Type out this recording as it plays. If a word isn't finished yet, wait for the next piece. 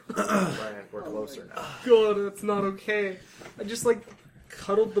Brian, we're closer now. God, that's not okay. I just,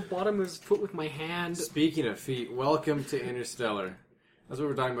 cuddled the bottom of his foot with my hand. Speaking of feet, welcome to Interstellar. That's what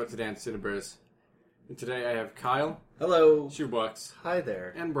we're talking about today on Cinebears. And today I have Kyle, Hello. Shoebox, Hi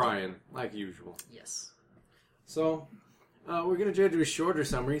there. and Brian, like usual. Yes. So, we're going to try to do a shorter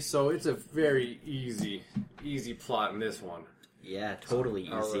summary, so it's a very easy plot in this one. Yeah, totally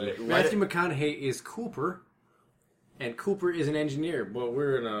easy. Alright. Matthew McConaughey is Cooper, and Cooper is an engineer. But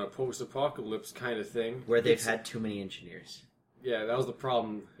we're in a post-apocalypse kind of thing. Where they've had too many engineers. Yeah, that was the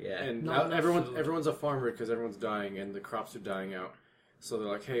problem. Yeah. And Not now enough food. everyone's a farmer because everyone's dying and the crops are dying out. So they're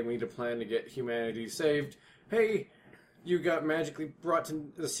like, hey, we need a plan to get humanity saved. Hey, you got magically brought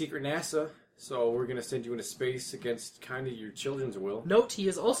to the secret NASA, so we're going to send you into space against kind of your children's will. Note, he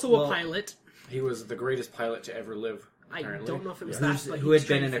is also a pilot. He was the greatest pilot to ever live, I apparently. don't know if it was Who's, that, but who he was had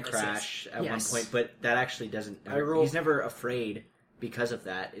been trained in a for this. crash at Yes. one point, but that actually doesn't... He's never afraid because of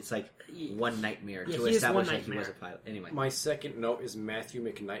that. It's like one nightmare Yeah, to he is establish one that he was a nightmare. pilot. Anyway. My second note is Matthew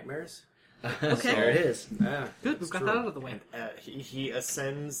McNightmares. Okay. There it is. Ah, Good, we've got true. that out of the way. He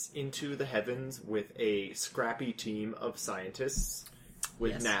ascends into the heavens with a scrappy team of scientists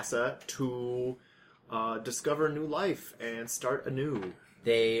with Yes. NASA to discover new life and start anew.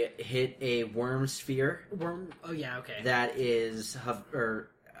 They hit a worm sphere Oh, yeah, okay. that is... or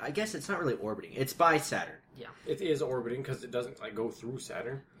I guess it's not really orbiting. It's by Saturn. Yeah. It is orbiting because it doesn't go through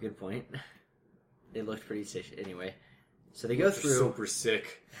Saturn. Good point. It looked pretty sick. Anyway. So they go through... Super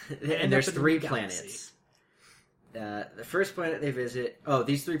sick. and there's up in three the planets. The first planet they visit... Oh,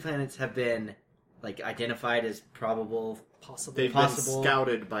 these three planets have been identified as probable... Possible. They've Possible. been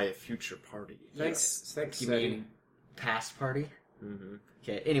scouted by a future party. Thanks, You Sadie. mean past party? Mm-hmm.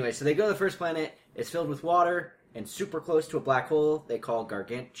 Okay, anyway, so they go to the first planet. It's filled with water and super close to a black hole they call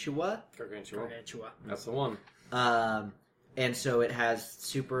Gargantua. Gargantua. That's the one. And so it has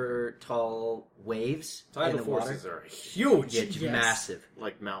super tall waves in Tidal the water. forces are huge. Yeah, it's Yes. massive.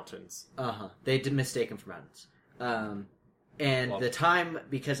 Like mountains. They did mistake them for mountains. And the time,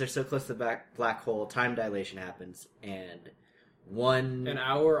 because they're so close to the black hole, time dilation happens, and An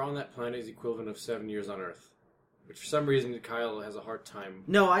hour on that planet is equivalent of 7 years on Earth. Which for some reason Kyle has a hard time.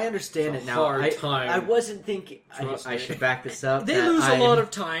 No, I understand It's it a now. hard time. I wasn't thinking... Trust I me. should back this up. They that lose a I lot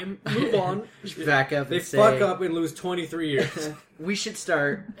of time. Move on. should back up They and say... fuck up and lose 23 years. We should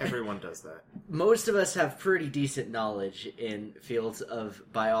start... Everyone does that. Most of us have pretty decent knowledge in fields of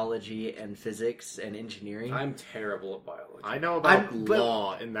biology and physics and engineering. I'm terrible at biology. I know about but-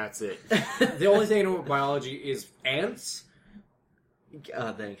 law, and that's it. The only thing I know about biology is ants.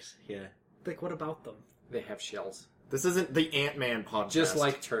 Oh, thanks. Yeah. What about them? They have shells. This isn't the Ant-Man podcast. Just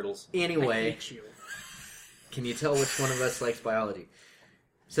like turtles. I Anyway, hate you. can you tell which one of us likes biology?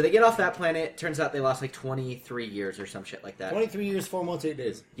 So they get off that planet. Turns out they lost 23 years or some shit like that. 23 years, 4 months, 8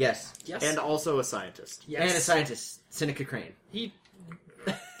 days. Yes. Yes. And also a scientist. yes. And a scientist, Seneca Crane. He...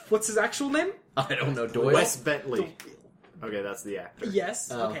 What's his actual name? I don't know, Doyle. Wes Bentley. Okay, that's the actor. Yes.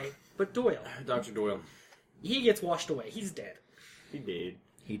 Oh. Okay. But Doyle. Dr. Doyle. He gets washed away. He's dead. He did.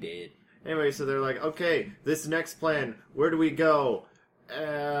 He did. Anyway, so they're like, okay, this next plan, where do we go?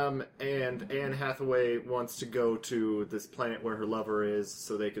 And Anne Hathaway wants to go to this planet where her lover is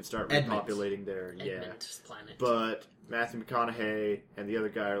so they could start Edmund. repopulating there. Yeah. Edmund's planet. But Matthew McConaughey and the other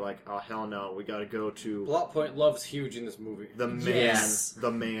guy are like, oh, hell no, we gotta go to Plot point love's huge in this movie. the man, Yes.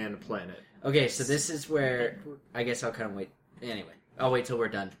 the man planet. Okay, so this is where... I guess I'll kind of wait. Anyway, I'll wait till we're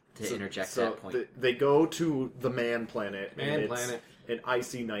done to interject So that point. they go to the man planet. Man and it's planet. an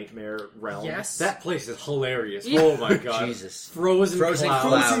icy nightmare realm. Yes. That place is hilarious. Yeah. Oh my god. Jesus. Frozen Frozen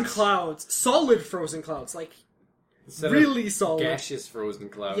clouds. Frozen clouds. Solid frozen clouds. Instead of Really solid. gaseous frozen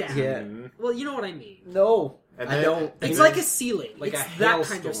clouds. Yeah. Yeah. Mhm. Well, you know what I mean. No, And I then- don't. It's and like then- a ceiling. like it's a that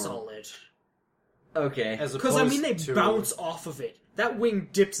kind of hailstorm. solid. Okay. As Because, opposed they to... bounce off of it. That wing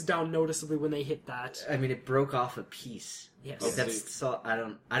dips down noticeably when they hit that. I mean, it broke off a piece. Yes. Okay. That's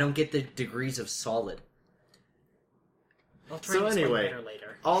I don't get the degrees of solid. I'll try So and explain anyway, better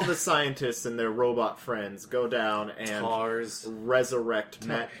later. all the scientists and their robot friends go down and Tars. resurrect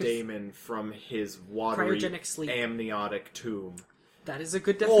Matt Damon from his watery Cryogenic sleep. amniotic tomb. That is a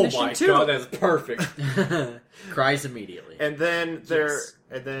good Oh definition, my too. god, that's perfect. Cries immediately. And then Yes.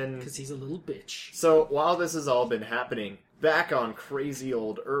 then Because he's a little bitch. so while this has all been happening, back on crazy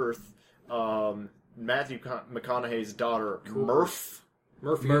old Earth, Matthew McConaughey's daughter Murphy.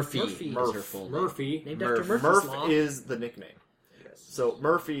 Murphy Murphy. is Murph. her full name. Murphy. Named Murph. after Murphy's Murph Law. is the nickname. So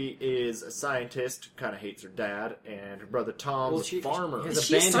Murphy is a scientist, kind of hates her dad, and her brother Tom's Well, a she farmer. has Is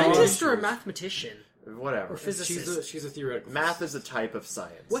she a abandoned scientist or a issues. mathematician? Whatever. Or physicist? She's a theoretical. Math is a type of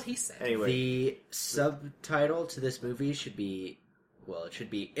science. What he said. Anyway, The subtitle to this movie should be Well, it should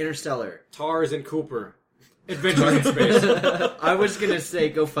be Interstellar. Tars and Cooper. Adventure in space. I was gonna say,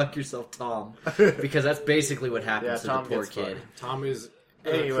 go fuck yourself, Tom, because that's basically what happens to the Tom poor gets kid. fucked. Tom is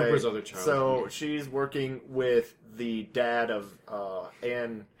Anyway, Cooper's other child. so she's working with the dad of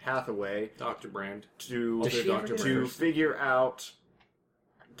Anne Hathaway Dr. Brand. to Does she ever get to it? figure out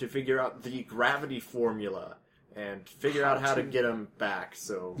the gravity formula and figure out how to get them back.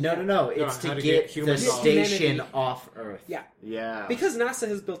 So No. It's how to to get get the humans off. station Humanity. off Earth. Yeah. yeah, Because NASA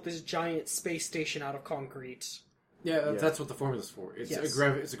has built this giant space station out of concrete. Yeah, that's what the formula's for. It's Yes.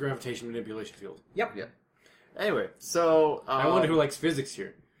 it's a gravitation manipulation field. Yep. Yeah. Anyway, so I wonder who likes physics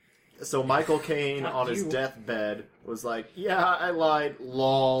here. So Michael Caine Not on his you. deathbed was like, "Yeah, I lied.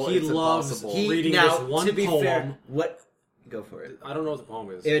 Lol, He it's loves impossible." reading now, this one to be poem. fair, what? Go for it. I don't know what the poem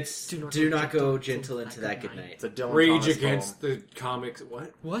is. It's Do not go gentle into that good night. It's a Dylan Rage Thomas Against poem. the Comics.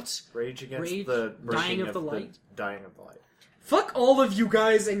 What? What? Rage Against Rage, the Dying Breaking of the Light? Dying of the Light. Fuck all of you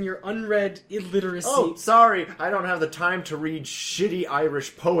guys and your unread illiteracy. Oh, sorry, I don't have the time to read shitty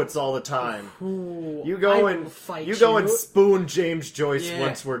Irish poets all the time. Ooh, You I go will and fight you go and you. spoon James Joyce Yeah.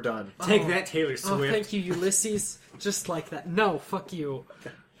 once we're done. Take Oh. that, Taylor Oh, Swift. thank you, Ulysses. Just like that. No, fuck you.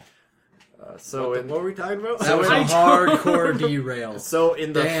 So what, in what were we talking about? That was a I hardcore derail. so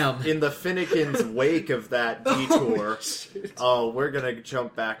in the Damn. in the Finnegans wake of that detour, we're gonna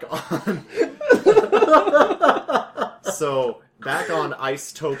jump back on. So back on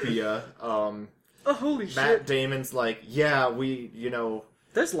Icetopia, Oh, holy Matt shit. Damon's like, yeah,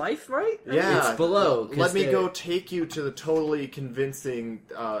 There's life, right? yeah, It's below, 'cause Let me they're- go take you to the totally convincing,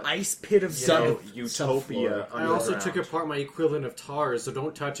 Ice pit of you death. know, Subfloor. utopia. I also underground. took apart my equivalent of Tars, so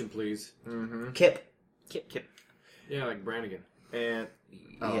don't touch him, please. Kip. Yeah, like Brannigan. and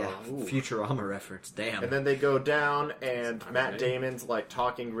Yeah, ooh. Futurama reference. Damn. And then they go down, and I'm Matt ready. Damon's like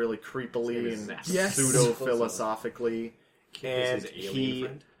talking really creepily His and name is Yes. pseudo philosophically. Is And his alien he,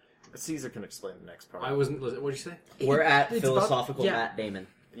 friend? Caesar can explain the next part. I wasn't. What did you say? We're at It's about- philosophical yeah. Matt Damon.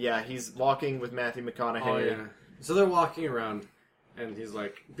 Yeah, he's walking with Matthew McConaughey. Oh yeah. So they're walking around, and he's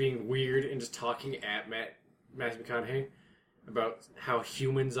like being weird and just talking at Matthew McConaughey about how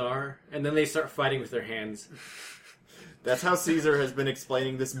humans are, and then they start fighting with their hands. That's how Caesar has been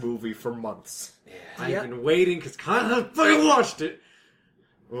explaining this movie for months. I've Yeah. been waiting because I fucking watched it.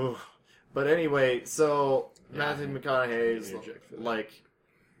 Ooh. But anyway, so Yeah. Matthew McConaughey is Interject for that. like,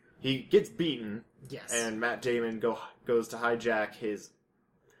 he gets beaten, Yes. and Matt Damon goes to hijack his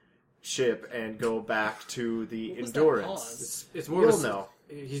ship and go back to the What was that Endurance. pause? It's more. You'll of a, know.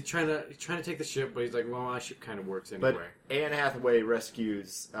 He's trying to take the ship, but he's like, well, my ship kind of works But anyway. Anne Hathaway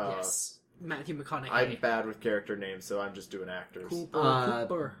rescues. Yes. Matthew McConaughey. I'm bad with character names, so I'm just doing actors. Cooper.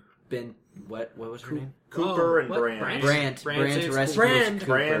 Cooper. Ben. What was her name? Cooper Oh, and what? Brand. Brand. Brand Brand saves rescues Brand. Cooper.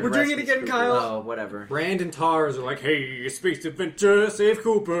 Brand We're doing it rescues again, Cooper. Kyle. Oh, whatever. Brand and Tars are like, hey, space adventure, save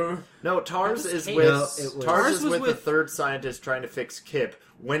Cooper. No, Tars That was is Kate. with No, it was- Tars is Tars was with the with- third scientist trying to fix Kip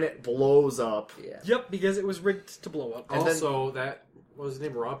when it blows up. Yeah. Yep, because it was rigged to blow up. And then- Also, that what was his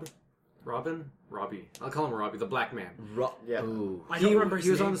name? Robbie. I'll call him Robbie, the black man. Yeah. Ooh. I don't remember his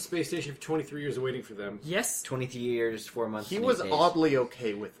He was name. on the space station for 23 years waiting for them. Yes. 23 years, 4 months. He and was 8 days. oddly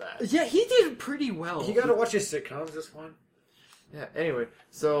okay with that. Yeah, he did pretty well. You gotta watch his sitcoms. This one. Yeah. Anyway,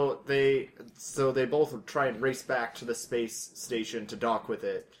 so they both try and race back to the space station to dock with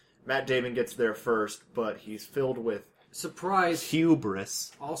it. Matt Damon gets there first, but he's filled with Surprise.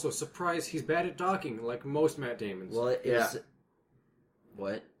 hubris. Also, surprise. He's bad at docking, like most Matt Damons. Well, it Yeah. was.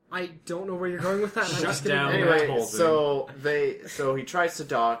 What? I don't know where you're going with that. and I'm Shut just gonna- down. Anyway, that whole so he tries to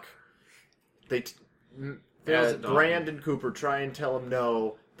dock. Fails at docking. Brand and Cooper try and tell him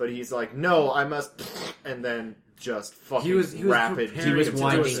no, but he's like, "No, I must," and then just fucking he was rapid, preparing he was to do a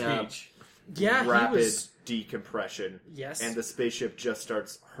winding up. speech. Yeah, rapid he was. decompression, Yes. and the spaceship just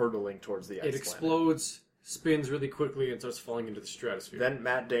starts hurtling towards the ice It planet. explodes, spins really quickly, and starts falling into the stratosphere. Then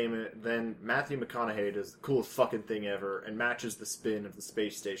Matthew McConaughey does the coolest fucking thing ever and matches the spin of the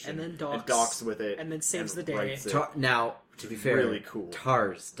space station And then docks. docks with it And then saves the day. rights it. Now, to be fair, really cool.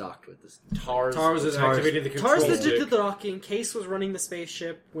 Tars docked with this. Tars Tars activated the control Tars that stick, did the docking. Case was running the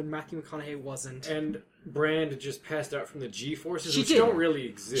spaceship when Matthew McConaughey wasn't. and Brand just passed out from the G-forces, She which did. don't really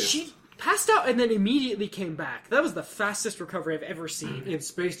exist. She passed out and then immediately came back. That was the fastest recovery I've ever seen. In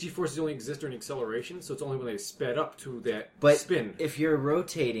space, G-forces only exist during acceleration, so it's only when they sped up to that But spin. if you're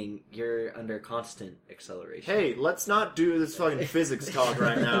rotating, you're under constant acceleration. Hey, let's not do this fucking physics talk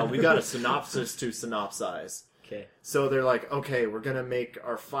right now. We got a synopsis to synopsize. Okay. So they're like, okay, we're gonna make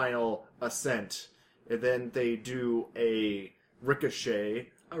our final ascent. And then they do a ricochet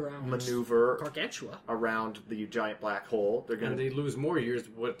Around maneuver Gargantua. around the giant black hole. They're and gonna they lose more years,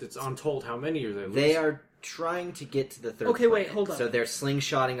 but it's untold how many years they lose. They are trying to get to the third Okay, wait, planet. hold on. So they're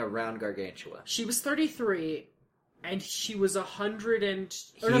slingshotting around Gargantua. She was 33, and she was 100 and...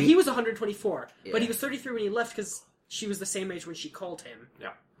 Or no, He- he was 124. Yeah. But he was 33 when he left because she was the same age when she called him.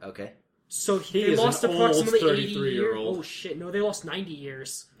 Okay. So He they is lost an approximately old 80 years. 33-year-old. Oh shit, no, they lost 90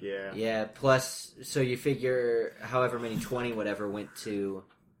 years. Yeah. Yeah, plus, so you figure however many, 20 whatever, went to...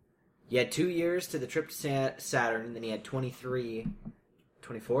 He had 2 years to the trip to Saturn, and then he had 23...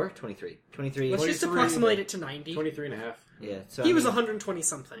 24? 23. 23. Let's just 23. approximate it to 90. 23 and a half. Yeah, so He I was mean, 120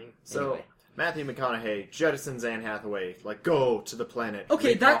 something. So Anyway. Matthew McConaughey jettisons Anne Hathaway, like, go to the planet.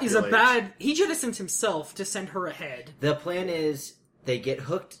 Okay, that is a repopulate. bad... He jettisons himself to send her ahead. The plan is they get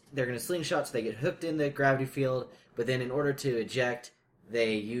hooked, they're going to slingshot, so they get hooked in the gravity field, but then in order to eject,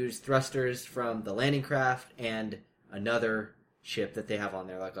 they use thrusters from the landing craft and another ship that they have on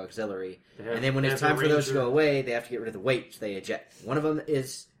there, like auxiliary. And then when it's time for those to go away, they have to get rid of the weight, so they eject. One of them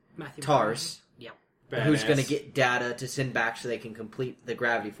is Matthew TARS, McConaughey. who's going to get data to send back so they can complete the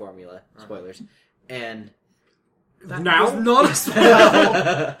gravity formula. Spoilers. And That Now? was not a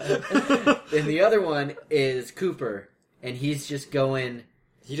spoiler. then the other one is Cooper, and he's just going...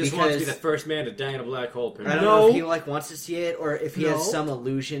 He just wants to be Because- the first man to die in a black hole. I don't No. know if he wants to see it, or if he No. has some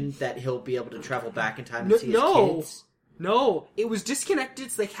illusion that he'll be able to travel back in time No- and see his no. kids. No, it was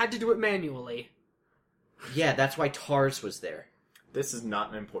disconnected, so they had to do it manually. Yeah, that's why TARS was there. This is not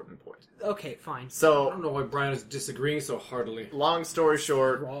an important point. Okay, fine. I So, don't know why Brian is disagreeing so heartily. long story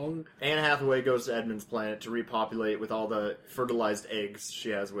short, Wrong. Anne Hathaway goes to Edmund's planet to repopulate with all the fertilized eggs she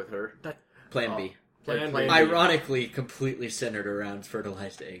has with her. Plan Oh. B. Plan Plan B. B. Ironically, completely centered around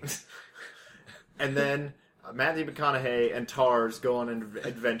fertilized eggs. And then Matthew McConaughey and TARS go on an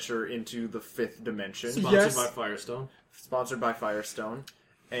adventure into the fifth dimension, Sponsored Yes. by Firestone. sponsored by Firestone.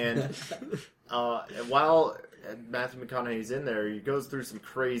 And while Matthew McConaughey's in there, he goes through some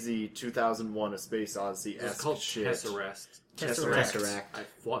crazy 2001: A Space Odyssey It's esque called shit. Tesseract. Tesseract. I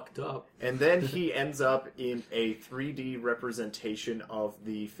fucked up. And then he ends up in a 3D representation of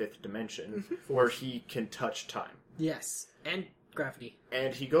the fifth dimension, where he can touch time. Yes, and gravity.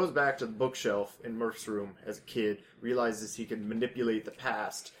 And he goes back to the bookshelf in Murph's room as a kid, realizes he can manipulate the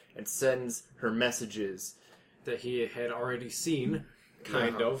past, and sends her messages. That he had already seen,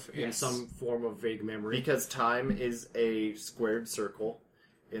 kind of, in Yes. some form of vague memory. Because time is a squared circle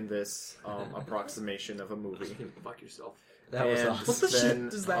in this approximation of a movie. Fuck yourself. That was And awesome. What the shit then,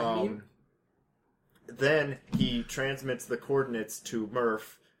 does that mean? Then he transmits the coordinates to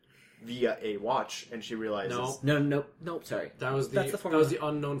Murph via a watch, and she realizes No. No, Nope. sorry. That was the That's the that formula. was the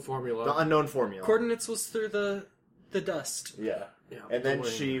unknown formula. the unknown formula. Coordinates was through the dust. Yeah. Yeah, And then don't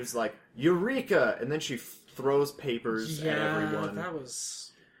worry. she's like, Eureka! And then she throws papers at everyone. that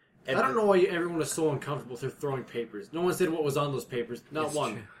was... And I don't know why everyone was so uncomfortable with her throwing papers. No one said what was on those papers. Not It's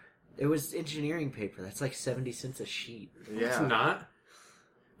one. true. It was engineering paper. That's like 70 cents a sheet. Yeah. It's not.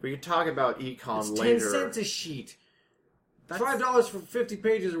 We can talk about econ It's later. 10 cents a sheet. That's- $5 for 50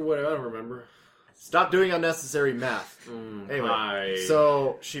 pages or whatever. I don't remember. Stop doing unnecessary math. Anyway,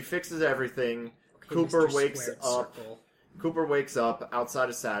 so she fixes everything. Okay, Cooper Mr. wakes Squared up. Circle. Cooper wakes up outside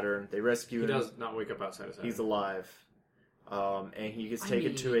of Saturn. They rescue He him. does not wake up outside of Saturn. He's alive. And he gets I taken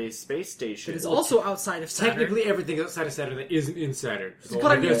mean, to a space station. It is also outside of Saturn. Technically, everything outside of Saturn that isn't in Saturn. So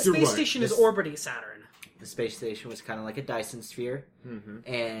But I mean, the guess you're space right. station is This- orbiting Saturn. The space station was kind of like a Dyson sphere, Mhm.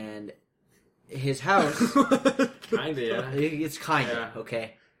 and his house... Kinda, yeah. It's kind of, Yeah.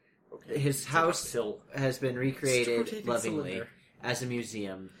 okay? His house Hill. has been recreated rotating lovingly cylinder. as a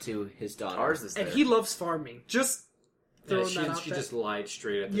museum to his daughter. Ours is there. And he loves farming. Just Yeah, throwing that out she there. just lied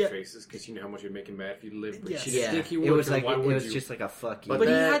straight at the Yeah. faces because she knew how much it would make him mad if he lived. But Yes. she didn't Yeah, think he would. it was so like why it would was you? just like a fuck you. But But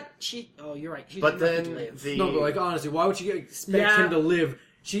he then- had... Oh, you're right. He But didn't have then to live. the No, but like honestly, why would you expect Yeah. him to live?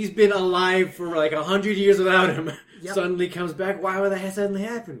 She's been alive for like 100 years without him. Yep. Suddenly comes back. Why would that suddenly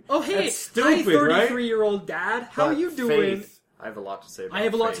happen? Oh, hey, That's stupid, hi, right? 33-year-old dad. How But are you doing? Faith, I have a lot to say about I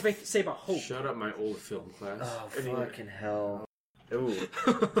have a lot Faith. to say about hope. Shut up, my old film class. Oh, Anyway. fucking hell. Ooh.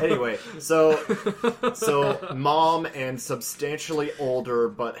 Anyway, so mom and substantially older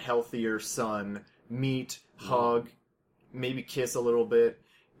but healthier son meet, hug, maybe kiss a little bit,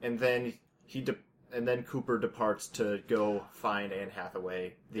 and then and then Cooper departs to go find Anne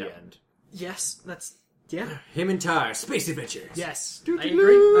Hathaway. The Yep. end. Yes, that's... Yeah. Him and Tar, space adventures. Yes. I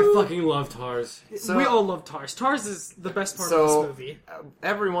agree. I fucking love Tars. So- we all love TARS. TARS is the best part So- of this movie.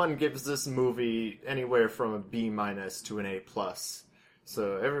 Everyone gives this movie anywhere from a B- to an A+.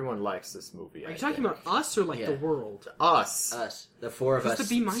 So everyone likes this movie. Are you talking about us or like Yeah. the world? us? Us. The four of Who's us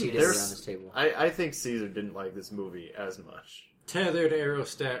the B-? seated There's- around this table. I think Caesar didn't like this movie as much. Tethered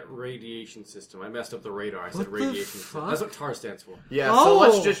aerostat radiation system. I messed up the radar. I said What the radiation system. fuck? That's what TAR stands for. Yeah, so Oh!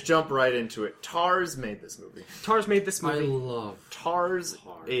 let's just jump right into it. TARS made this movie. TARS made this I movie. love. TARS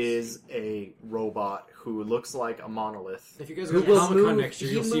TARS. is a robot who looks like a monolith. If you guys Who go to will Comic-Con move- next year,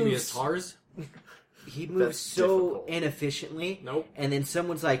 he you'll see me moves- as TARS. He moves That's so difficult. inefficiently. Nope. And then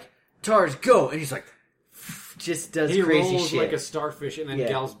someone's like, "Tars, go!" And he's like, just does He crazy rolls shit. like a starfish and then Yeah.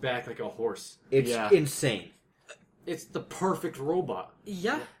 gallops back like a horse. It's Yeah. insane. It's the perfect robot.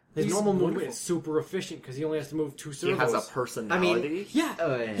 Yeah. His He's normal movement wonderful. is super efficient because he only has to move 2 He servos. has a personality. Yeah.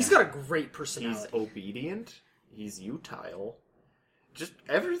 Oh, yeah. He's got a great He's personality. obedient. He's utile. Just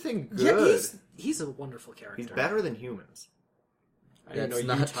everything good. Yeah, he's a wonderful character. He's better than humans. I didn't That's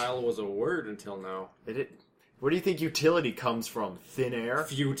know not- utile was a word until now. Where do you think utility comes from? Thin air?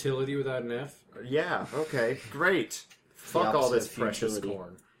 Futility without an F. Yeah, okay, great. Fuck all opposite this of precious futility.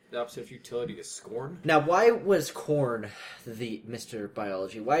 corn. The opposite of futility is scorn. Now, why was corn the Mr.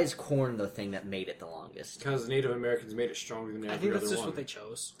 Biology? Why is corn the thing that made it the longest? Because Native Americans made it stronger than every I think that's other just one. what they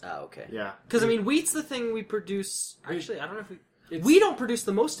chose. Oh, okay. Yeah. Because, I mean, wheat's the thing we produce... Actually, I don't know if we... It's- We don't produce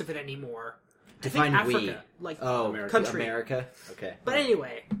the most of it anymore. I think Define we. Africa. Like, Oh, America. Country. America? Okay. But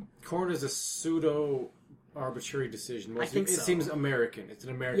anyway, Corn is a pseudo arbitrary decision. I think it so. seems American. It's an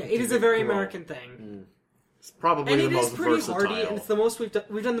American. yeah, it thing is a to very grow. American thing. It's probably And the it is most pretty versatile. hardy, and it's the most we've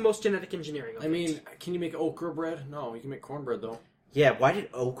done the most genetic engineering of I it. mean, can you make okra bread? No, you can make cornbread though. Yeah, why did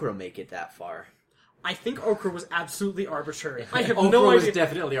okra make it that far? I think okra was absolutely arbitrary. I have Okra no was idea.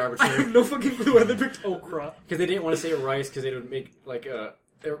 definitely I arbitrary have no fucking clue why they picked okra. because they didn't want to say rice because they would make like a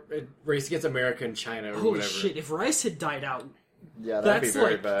race against America and China or Holy whatever. shit, if rice had died out, Yeah, that'd be That's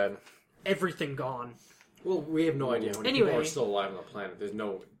very like- bad. everything gone. Well, we have no idea how many Anyway. people are still alive on the planet. There's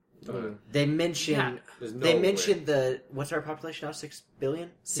no. They mention... Yeah. There's no. They way. mentioned the... What's our population now? 6 billion?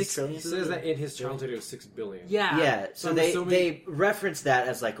 6 trillion? It says that in his childhood it was 6 billion. Yeah. Yeah, so I'm they assuming- they referenced that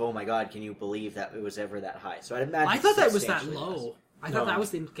as like, oh my god, can you believe that it was ever that high? So I'd imagine I thought that was that substantially less. low. I thought No. that was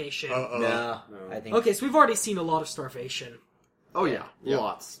the implication. Uh-oh. No, No. I think Okay, so we've already seen a lot of starvation. Oh yeah, Yeah.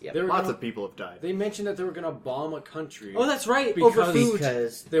 lots. Yeah. They were Lots gonna- of people have died. They mentioned that they were going to bomb a country. Oh, that's right. Because- over food.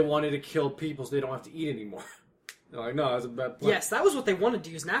 because They wanted to kill people so they don't have to eat anymore. They're like, no, that's a bad plan. Yes, that was what they wanted to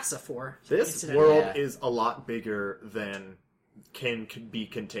use NASA for. This incidentally. world Yeah. is a lot bigger than can be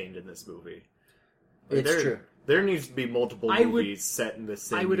contained in this movie. It's there, true. There needs to be multiple I would- movies set in the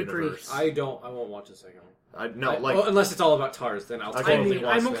same I would agree. universe. I won't watch the second one. No, like unless it's all about TARS, then I'll Okay. I totally mean,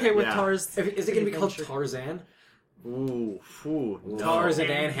 watch I'm that. okay with Yeah. TARS. Is it going to be called Adventure. Tarzan? no. Tarzan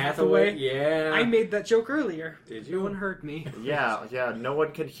Anne and Hathaway? Hathaway? Yeah. I made that joke earlier. Did No you? one heard me. Yeah. No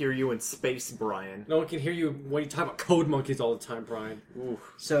one can hear you in space, Brian. No one can hear you when you talk about code monkeys all the time, Brian. Ooh.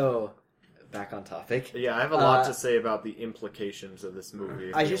 so back on topic. Yeah, I have a lot Uh, to say about the implications of this movie.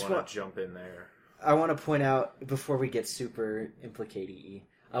 If I you just want want- to jump in there. I want to point out before we get super implicatey.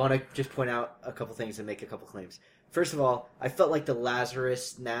 I want to just point out a couple things and make a couple claims. First of all, I felt like the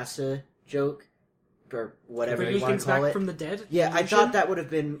Lazarus NASA joke or whatever Bringing you want things to call back it. from the dead. Yeah, I illusion? thought that would have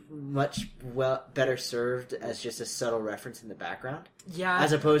been much better served as just a subtle reference in the background, Yeah.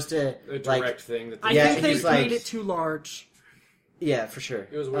 as opposed to A direct like, thing. That I Yeah, think they he's made like- it too large. yeah, for sure.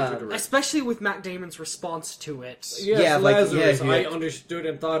 It was way too direct. Especially with Matt Damon's response to it. Yes, Yeah, like, Lazarus. yeah, I yeah. understood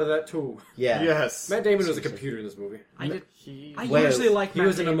and thought of that too. Yeah, Yes. Matt Damon was a computer in this movie. I did. He, I Well, usually like He Matt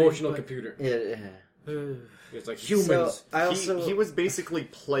was an Damon, emotional but- computer. yeah. He was like So humans. I also he was basically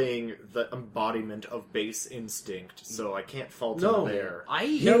playing the embodiment of base instinct, so I can't fault No. him there. I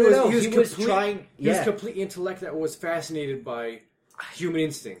He No, was, no, he was he was complete- trying- He was yeah. complete intellect that was fascinated by human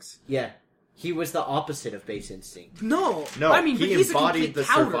instincts. yeah, he was the opposite of base instinct. no. No, I mean, he but he's a embodied complete the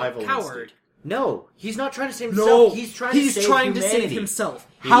coward. survival Coward. instinct. No, he's not trying to save himself. No, he's trying he's to save trying to humanity. save himself.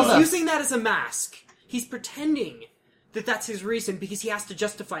 He He's was. using that as a mask. He's pretending that that's his reason because he has to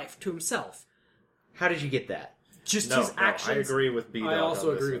justify it to himself. How did you get that? Just No, his no, actions. I agree with B-Dog I also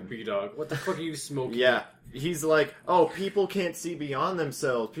on this agree one. with B-Dog. What the fuck are you smoking? Yeah, he's like, oh, people can't see beyond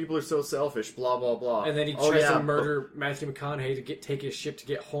themselves. People are so selfish, blah, blah, blah. And then he Oh, tries yeah, to murder Matthew McConaughey to take his ship to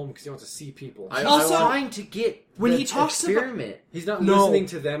get home because he wants to see people. I- Also- trying to get when the he talks about- experiment. He's not No. listening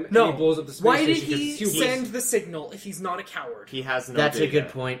to them, and No. he blows up the space Why did station he because it's humans. send the signal if he's not a coward? He has no That's a data. good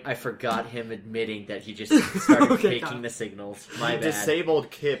point. I forgot him admitting that he just started Okay, faking God. the signals. My He bad.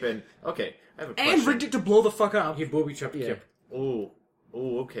 disabled Kip and... Okay, I have a question. And rigged it to blow the fuck up. He booby-trapped Yeah. Kip. Ooh,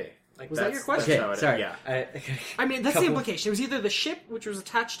 okay. Like, Was that That's- your question? that's how Okay, it- sorry. Yeah. I mean, that's Couple- the implication. It was either the ship, which was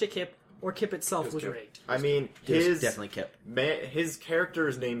attached to Kip, or Kip itself It was was Kip. rigged. I mean, He was his definitely kept. his character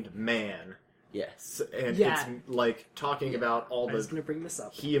is named Man, Yes. and Yeah. it's like talking about all I was the. going to bring this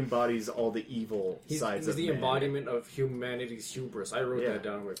up. He embodies all the evil He's, sides he's of the man. embodiment of humanity's hubris. I wrote Yeah. that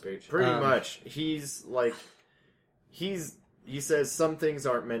down on my page. Pretty Um, much, he's like, he's he says some things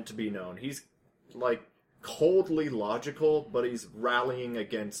aren't meant to be known. He's like coldly logical, but he's rallying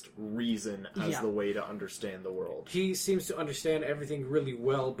against reason as the way to understand the world. He seems to understand everything really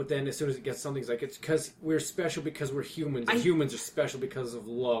well, but then as soon as it gets something, he's like, it's because we're special because we're humans, and humans are special because of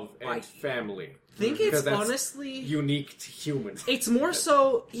love and family. I think Because it's that's honestly... unique to humans. It's more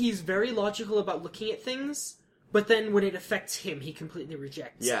so he's very logical about looking at things, but then when it affects him, he completely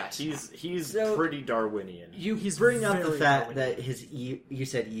rejects Yeah, it. he's So- pretty Darwinian. You bring up the very fact Darwinian. that you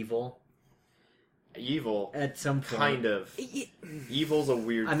said evil Evil, at some point. kind of. Evil's a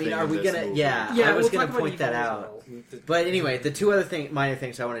weird I mean, thing are in we this gonna? movie. Yeah, Yeah, I was we'll gonna talk about point that evil as out. well. But anyway, the two other minor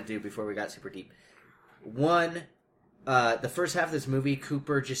things I want to do before we got super deep. One, the first half of this movie,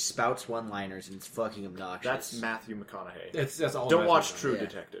 Cooper just spouts one-liners and it's fucking obnoxious. That's Matthew McConaughey. That's all. Don't Matthew watch McConaughey. True Yeah.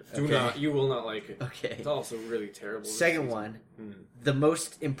 Detective. Do Okay. not. You will not like it. Okay. It's also really terrible. this Second season. one, the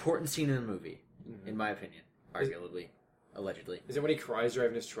most important scene in the movie, in my opinion, arguably, allegedly, Is it when he cries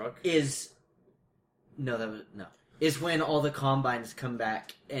driving his truck? is is when all the Combines come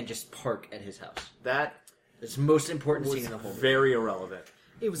back and just park at his house. That It's the most important was scene in the whole movie. very irrelevant.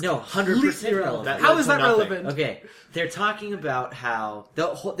 It was No, 100% completely relevant. That How led is to that nothing. relevant? Okay, they're talking about how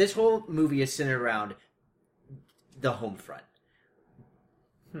this whole movie is centered around the home front.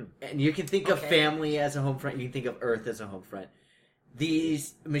 And you can think of Okay. family as a home front, you can think of Earth as a home front.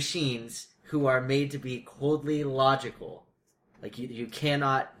 These machines who are made to be coldly logical, like you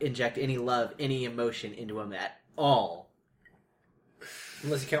cannot inject any love, any emotion into them at all.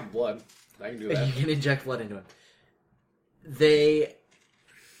 Unless you count blood. I can do You that. can inject blood into them.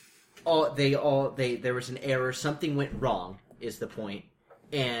 There was an error. Something went wrong, is the point,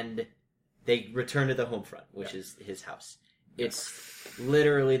 and they return to the home front, which is his house. It's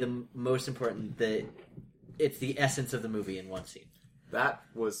literally the most important. It's the essence of the movie in one scene. That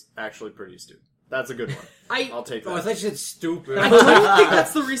was actually pretty stupid. That's a good one. I I'll take Oh, I that. thought you said stupid. I don't think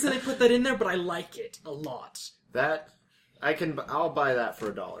that's the reason they put that in there, but I like it a lot. I'll buy that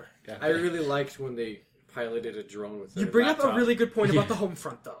for $1. I really liked when they piloted a drone with You their bring up a laptop. really good point about the home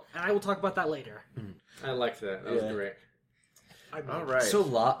front, though, and I will talk about that later. I liked that. That Yeah. was great. All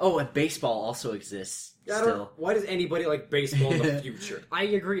right. And baseball also exists still. Why does anybody like baseball in the future? I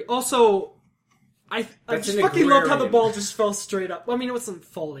agree. Also, I That's just an fucking loved how the agrarian. ball just fell straight up. Well, I mean, it wasn't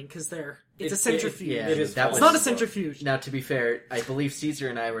falling because it's a centrifuge. It is that falling. It's was- not a centrifuge. Now, to be fair, I believe Caesar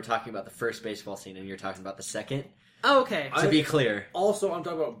and I were talking about the first baseball scene, and you're talking about the second. Oh, okay. To be clear, Also, I'm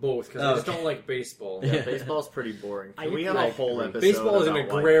talking about both because I just Okay. don't like baseball. Yeah, baseball's pretty boring. I Can we agree. have a whole episode Baseball is an about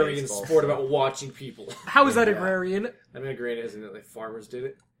why agrarian baseball sport sucks? about watching people. How is that Yeah. agrarian? I mean, agrarian isn't it like farmers did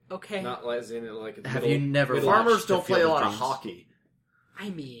it? Okay. Not as in like. Have you never middle- watched Farmers the don't play Field a of lot of Dreams? hockey. I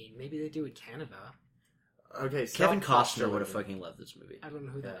mean, maybe they do in Canada. Okay, Kevin stop Costner would have postulating. fucking loved this movie. I don't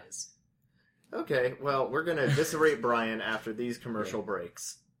know who that is. Okay, well, we're gonna eviscerate Brian after these commercial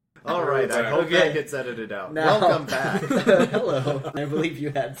breaks. All All right, I right. hope Okay. that gets edited out. Now- Welcome back. Hello. I believe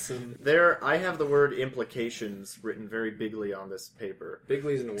you had some There, I have the word implications written very bigly on this paper.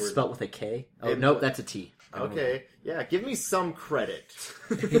 Bigley's in the word. spelt with a K. Oh It- nope, that's a T. Okay, yeah, give me some credit.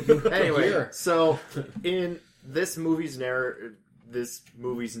 Here. Anyway, so in this movie's narrative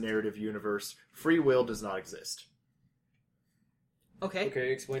universe, free will does not exist. Okay.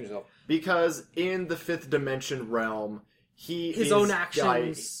 Okay, explain yourself. Because in the fifth dimension realm, His is own gui-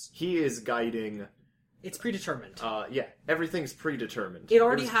 actions. he is guiding. It's predetermined. Yeah, everything's predetermined. It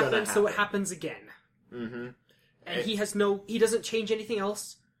already It's gonna happened, so it happens again. Mm-hmm. And he doesn't change anything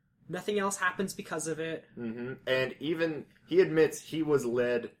else. Nothing else happens because of it. Mm-hmm. And even he admits he was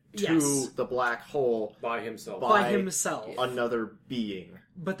led to Yes. the black hole By himself. By- By himself. another being.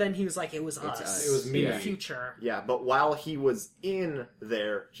 But then he was like, it was us. us. It was me. In the future. Yeah, but while he was in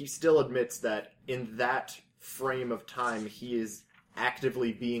there, he still admits that in that frame of time, he is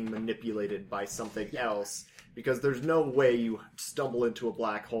actively being manipulated by something else. Because there's no way you stumble into a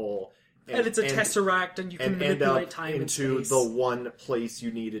black hole And it's a tesseract, and you can and end manipulate up time into and space. the one place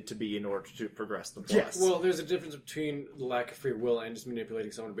you needed to be in order to progress the plot. Yes. Well, there's a difference between the lack of free will and just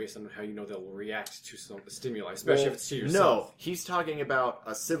manipulating someone based on how you know they'll react to some stimuli, especially if it's to yourself. No, he's talking about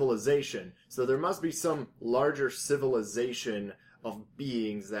a civilization. So there must be some larger civilization of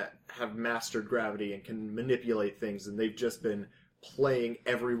beings that have mastered gravity and can manipulate things, and they've just been playing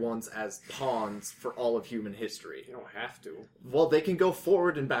everyone's as pawns for all of human history. You don't have to. Well, they can go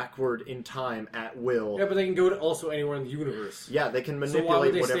forward and backward in time at will. Yeah, but they can go to also anywhere in the universe. Yeah, they can So why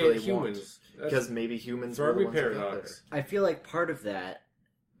would manipulate they whatever stay they at humans? want. Because maybe humans are the Fermi ones that got paradox. there. I feel like part of that,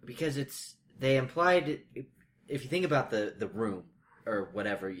 because they implied, if you think about the room or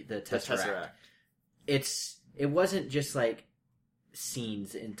whatever, the The Tesseract, Tesseract. it wasn't just like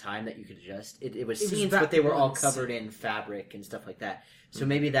scenes in time that you could adjust. It was It was scenes, that but they were all one covered scene. in fabric and stuff like that. So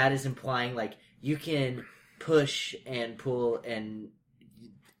maybe that is implying like you can push and pull and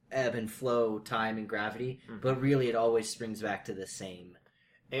ebb and flow time and gravity, but really it always springs back to the same.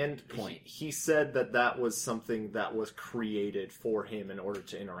 And Point. he said that was something that was created for him in order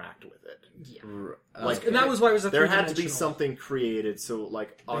to interact with it. Yeah. Like, And that was why it was a There had to be three-dimensional. something created so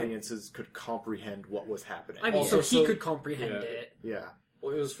like audiences could comprehend what was happening. I mean, Also, so he so- could comprehend yeah. it. yeah.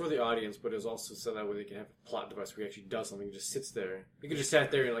 Well, it was for the audience, but it was also so that way they can have a plot device where he actually does something, just sits there. He could just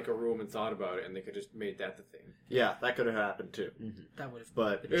sat there in like a room and thought about it, and they could just made that the thing. Yeah, that could have happened too. That would have.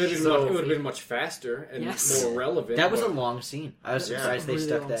 But It would have so, been much faster and Yes. more relevant. That was a but long scene. I was Yeah. surprised they Really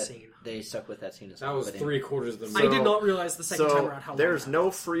stuck long that. scene. They stuck with that scene as That well. was but 3/4 of the So- I movie. did not realize the second time around how long there's that no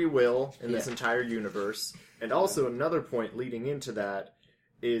was. free will in this Yeah. entire universe. And also another point leading into that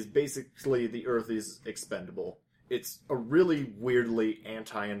is basically the Earth is expendable. It's a really weirdly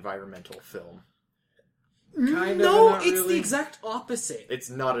anti-environmental film. Kind of, No, not it's really. the exact opposite. It's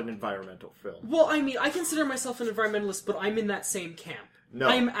not an environmental film. Well, I mean, I consider myself an environmentalist, but I'm in that same camp. No.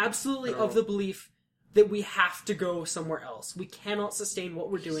 I am absolutely of the belief that we have to go somewhere else. We cannot sustain what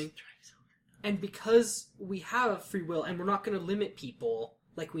we're doing. And because we have free will and we're not going to limit people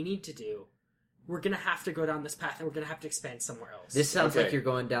like we need to do, we're going to have to go down this path and we're going to have to expand somewhere else. This sounds Okay. like you're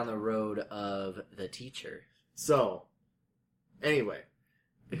going down the road of the teacher So, anyway.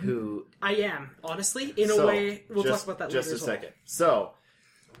 who I am, honestly. In a So, way, we'll just- talk about that just later a as well. second. So,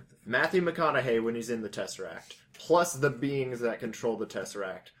 Matthew McConaughey, when he's in the Tesseract, plus the beings that control the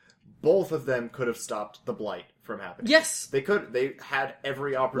Tesseract, both of them could have stopped the Blight from happening. Yes! They could. They had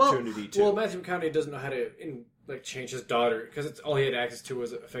every opportunity to. Well, Matthew McConaughey doesn't know how to change his daughter because it's all he had access to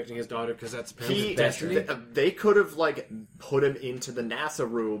was affecting his daughter because that's apparently his destiny. They could have put him into the NASA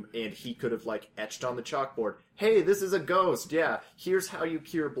room and he could have etched on the chalkboard, "Hey, this is a ghost. Yeah, here's how you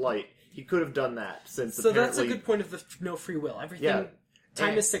cure Blight." He could have done that since So that's a apparently, good point of the no free will. Everything... Yeah. Time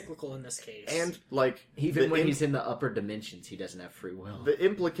And- is cyclical in this case. and even the when im- he's in the upper dimensions, he doesn't have free will. the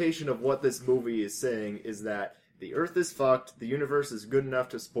implication of what this movie is saying is that the Earth is fucked. The universe is good enough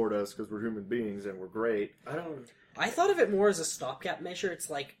to support us because we're human beings and we're great. I thought of it more as a stopgap measure. It's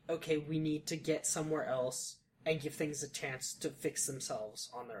like, okay, we need to get somewhere else and give things a chance to fix themselves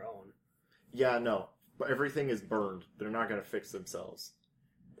on their own. Yeah, no, but everything is burned. They're not going to fix themselves.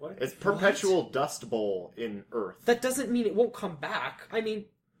 What? It's perpetual dust bowl in Earth. That doesn't mean it won't come back. I mean,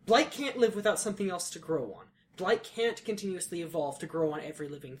 Blight can't live without something else to grow on. Blight can't continuously evolve to grow on every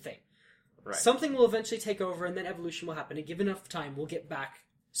living thing. Right. Something will eventually take over, and then evolution will happen. And given enough time, we'll get back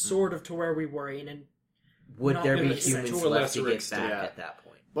sort of to where we were in. And Would not there in be a sense. humans To a left to lesser get extent, back yeah. at that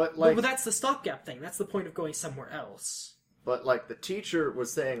point? But but that's the stopgap thing. That's the point of going somewhere else. But the teacher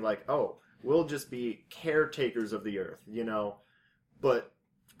was saying oh, we'll just be caretakers of the Earth, But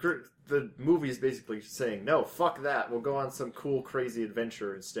the movie is basically saying, no, fuck that. We'll go on some cool, crazy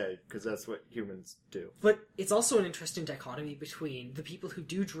adventure instead, because that's what humans do. But it's also an interesting dichotomy between the people who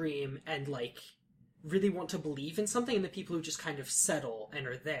do dream and really want to believe in something, and the people who just kind of settle and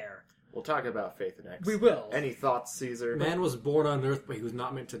are there. We'll talk about Faith and X. We will. Any thoughts, Caesar? Man was born on Earth, but he was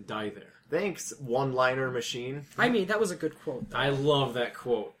not meant to die there. Thanks, one-liner machine. I mean, that was a good quote. Though. I love that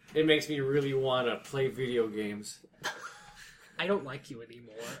quote. It makes me really want to play video games. I don't like you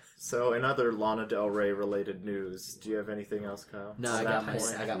anymore. So, in other Lana Del Rey related news, do you have anything else, Kyle? No, I got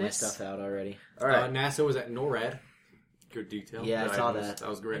my stuff out already. All right. NASA was at NORAD. Good detail. Yeah, I saw That was- that. That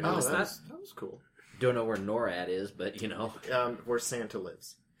was great. Oh, was that that? was cool. Don't know where NORAD is, but Where Santa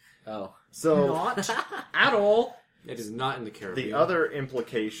lives. Oh, So, Not at all. It is not in the Caribbean. the other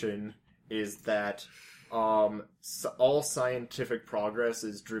implication is that all scientific progress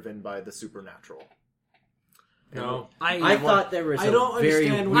is driven by the supernatural. No. I thought there was I a don't very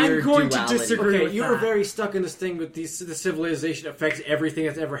understand- weird I'm going to duality. disagree. Okay, with you were that. very stuck in this thing with the civilization affects everything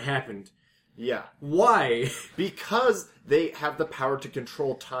that's ever happened. Yeah. Why? Because they have the power to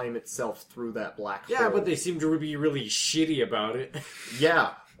control time itself through that black hole. Yeah, but they seem to be really shitty about it.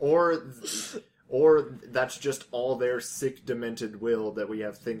 Yeah, or that's just all their sick, demented will that we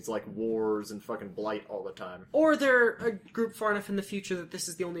have things like wars and fucking blight all the time. Or they're a group far enough in the future that this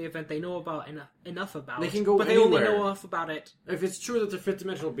is the only event they know about enough about. They can go but they anywhere. only know enough about it. If it's true that they're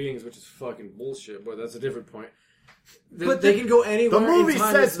fifth-dimensional beings, which is fucking bullshit, but that's a different point. But They the- can go anywhere. The movie in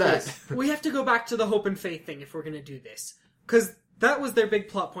time says and that. space. We have to go back to the hope and faith thing if we're going to do this. Because that was their big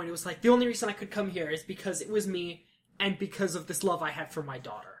plot point. It was like, the only reason I could come here is because it was me and because of this love I had for my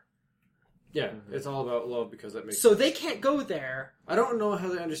daughter. Yeah, it's all about love because that makes So sense. they can't go there. I don't know how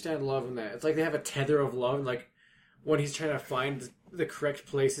they understand love in that. It's like they have a tether of love, like when he's trying to find the correct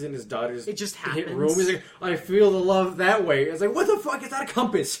places in his daughter's It just hit happens. room. He's like, I feel the love that way. It's like, what the fuck? It's not a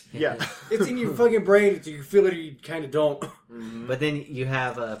compass. Yeah. It's in your fucking brain. It's, you feel it or you kind of don't. But then you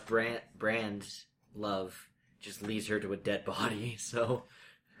have a Brand's love just leads her to a dead body. So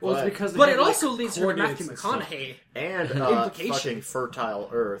Well, But- it's because they But have, it like, also leads her to coordinates Matthew and stuff. McConaughey. And Implications. fucking fertile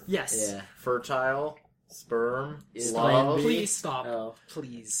Earth. Yes. yeah, Fertile, sperm, Is love. Plan B? Please stop. Oh.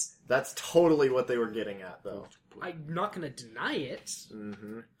 Please. That's totally what they were getting at, though. I'm not going to deny it.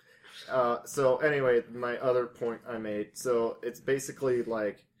 Mm-hmm. So anyway, my other point I made. So it's basically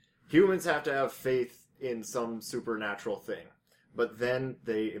like humans have to have faith in some supernatural thing, but then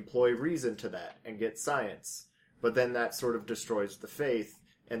they employ reason to that and get science. But then that sort of destroys the faith,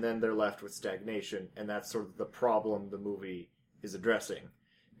 and then they're left with stagnation, and that's sort of the problem the movie is addressing.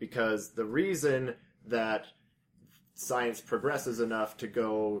 Because the reason that science progresses enough to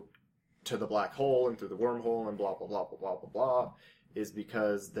go to the black hole and through the wormhole and blah, blah, blah, blah, blah, blah, blah, is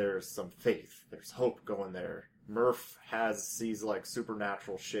because there's some faith. There's hope going there. Murph sees like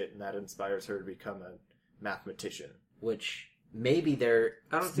supernatural shit, and that inspires her to become a mathematician. which maybe they're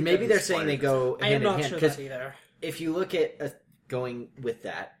I don't think maybe that they're saying they inspires go I am hand in not hand sure because that either. if you look at going with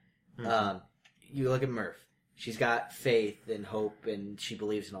that, you look at Murph. She's got faith and hope, and she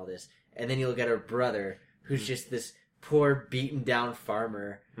believes in all this. And then you look at her brother, who's just this poor, beaten down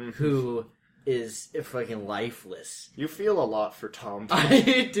farmer who is fucking lifeless. You feel a lot for Tom.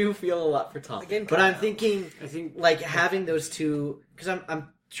 I do feel a lot for Tom, Again, but I'm thinking I think like having those two because I'm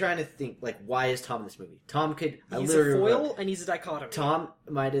trying to think like why is Tom in this movie? Tom could He's a foil and he's a dichotomy. Tom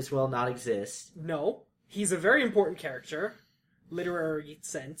might as well not exist. No. He's a very important character. Literary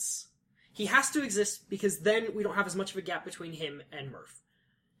sense. He has to exist because then we don't have as much of a gap between him and Murph.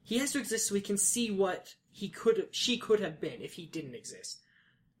 He has to exist so we can see what she could have been if he didn't exist.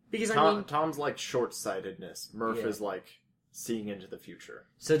 Because I mean, Tom's like short-sightedness. Murph Yeah. is like seeing into the future.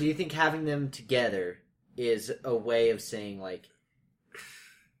 So do you think having them together is a way of saying like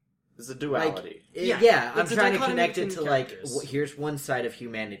There's a duality. Yeah, I'm it's a trying to dichotomy connect it between to like characters. here's one side of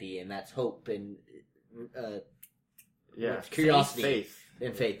humanity and that's hope and Yeah. curiosity Faith.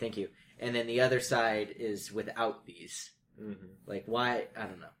 and faith. Thank you. And then the other side is without these. Mm-hmm. Like why? I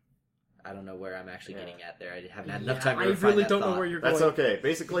don't know. I don't know where I'm actually Yeah. getting at there. I haven't had enough time to I refine really that don't know thought. where you're That's going. okay.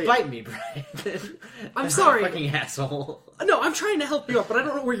 Basically, Bite me, Brian. I'm sorry. Fucking asshole. No, I'm trying to help you out, but I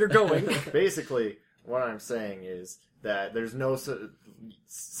don't know where you're going. basically, what I'm saying is that there's no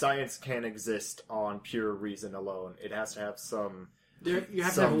science can't exist on pure reason alone. It has to have some, you have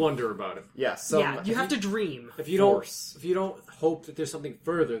to Some- have wonder about it. some. Yeah, you have to dream. If you Force. don't hope that there's something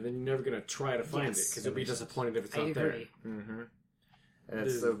further, then you're never gonna try to find it Yes. because you'll be disappointed if it's I not there. agree. Mm-hmm. And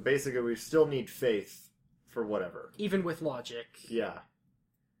it's, so basically, we still need faith for whatever. Even with logic. Yeah.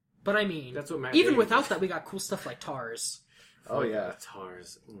 But I mean, That's what Matt even Damon without did. that, we got cool stuff like TARS. Oh yeah.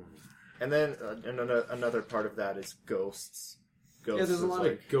 Tars. And then another part of that is ghosts. Ghosts. Yeah, there's a is lot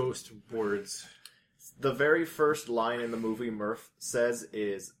like, of ghost words. the very first line in the movie Murph says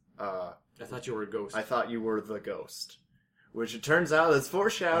is, I thought you were a ghost. I thought you were the ghost. Which it turns out is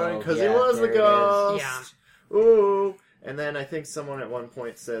foreshadowing Oh, because yeah, he was the there it is. ghost. Yeah. Ooh. And then I think someone at one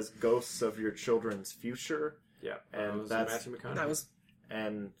point says ghosts of your children's future. yeah, And was that's- Matthew McConaughey. That was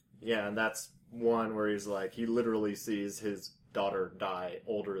And yeah, and that's one where he's like, he literally sees his daughter die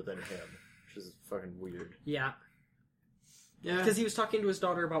older than him. Which is fucking weird. yeah, yeah. because he was talking to his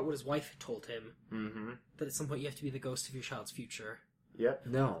daughter about what his wife had told him, Mm-hmm. that at some point you have to be the ghost of your child's future. Yep.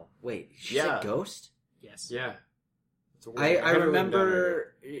 No, wait. She Yeah. said ghost. Yes. yeah. It's a word. I have it written down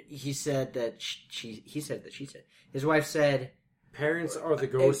remember he said that he said that she said his wife said. here. Parents are the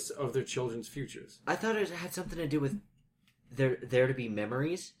ghosts of their children's futures. I thought it had something to do with there to be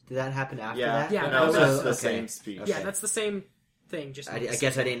memories. Did that happen after Yeah. that? Yeah, No, no, that's So, the okay. same speech. Okay. Yeah, that's the same thing. Just I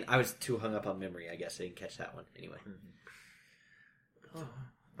guess I didn't. I was too hung up on memory. I guess I didn't catch that one. Anyway.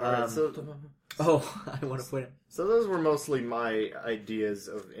 Alright, so Oh, I want to put it. So those were mostly my ideas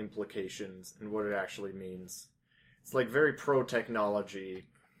of implications and what it actually means. It's like very pro-technology,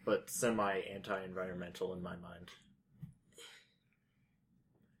 but semi-anti-environmental in my mind.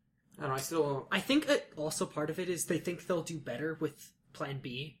 I don't know. I still. I think also part of it is they think they'll do better with Plan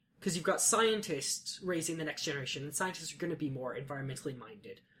B because you've got scientists raising the next generation, and scientists are going to be more environmentally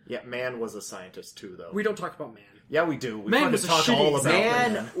minded. Yeah, Man was a scientist too, though. We don't talk about Man. Yeah, we do. We Man fucking was a talk shitty all about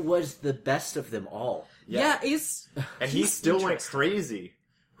Man Man. was the best of them all. Yeah, is And he he's still went interesting. crazy.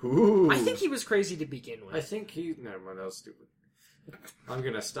 Ooh. I think he was crazy to begin with. I think he. Never mind. That was stupid. I'm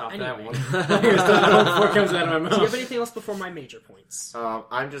gonna stop Anyway. that one. I'm gonna stop that one before it comes out of my Do you have mouth. anything else before my major points?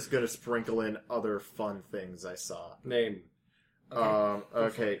 I'm just gonna sprinkle in other fun things I saw. Name.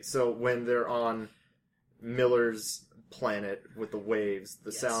 Okay, so when they're on Miller's planet with the waves,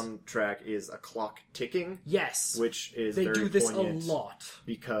 the Yes. soundtrack is a clock ticking, Yes. which is They very do this poignant a lot.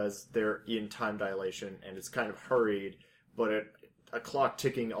 because they're in time dilation and it's kind of hurried, but a clock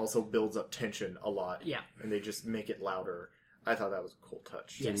ticking also builds up tension a lot. Yeah. And they just make it louder. I thought that was a cool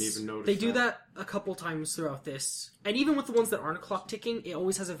touch. Yes. Didn't even notice They do that. that a couple times throughout this. And even with the ones that aren't clock ticking, it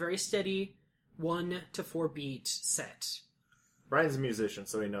always has a very steady 1 to 4 beat set. Brian's a musician,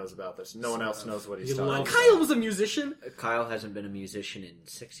 so he knows about this. No one else knows what he's He talking loves- about. Kyle was a musician. Kyle hasn't been a musician in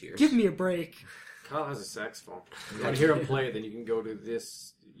 6 years. Give me a break. Kyle has a saxophone. If you want to hear him play it, then you can go to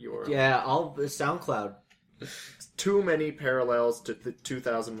this URL. Yeah, all SoundCloud. Too many parallels to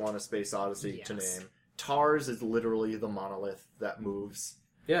 2001: A Space Odyssey to Yes. name. TARS is literally the monolith that moves.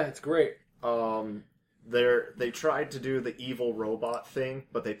 Yeah, it's great. They tried to do the evil robot thing,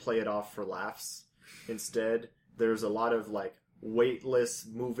 but they play it off for laughs instead. There's a lot of like weightless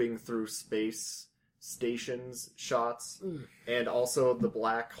moving through space stations shots, and also the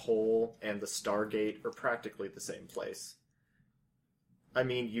black hole and the Stargate are practically the same place. I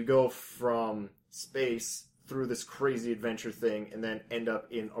mean, you go from space through this crazy adventure thing and then end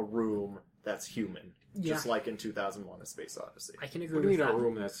up in a room that's human. Yeah. Just like in 2001: A Space Odyssey. I can agree What do you with mean a that.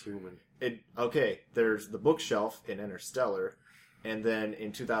 room that's human? There's the bookshelf in Interstellar, and then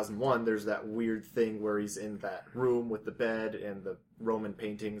in 2001 there's that weird thing where he's in that room with the bed and the Roman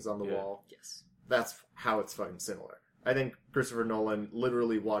paintings on the Yeah. wall. Yes. That's how it's fucking similar. I think Christopher Nolan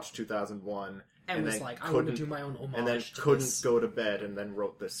literally watched 2001 And was then like, I want to couldn't- do my own homage and then to couldn't this. go to bed and then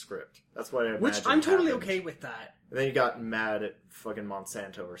wrote this script. That's what I imagine. Which I'm totally happened. okay with that. And then he got mad at fucking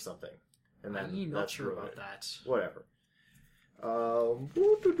Monsanto or something. And then I'm not that's sure ruined about it. that. Whatever.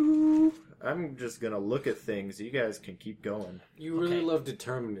 I'm just gonna look at things. You guys can keep going. You really Okay. love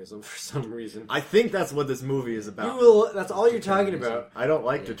determinism for some reason. I think that's what this movie is about. That's all you're talking about. I don't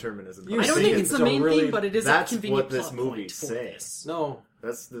like determinism. You I don't see think it, it's the so main really- thing, but it is a that's convenient what this plot movie's point for saying. this. No.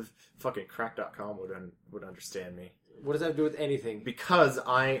 That's the fucking crack.com would understand me. What does that have to do with anything? Because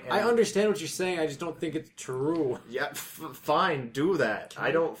I am... I understand what you're saying, I just don't think it's true. Yeah, fine, do that.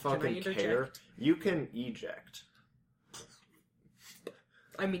 I don't can I fucking interject? care. You can eject.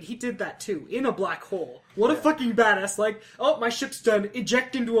 I mean, he did that too, in a black hole. What a fucking badass, like, oh, my ship's done,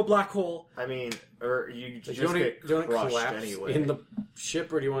 eject into a black hole. I mean, or you Like, just you don't, get you don't crushed collapse anyway. in the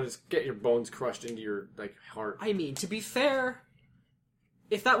ship, or do you want to just get your bones crushed into your heart? I mean, to be fair,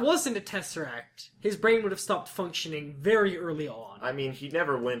 if that wasn't a Tesseract, his brain would have stopped functioning very early on. I mean, he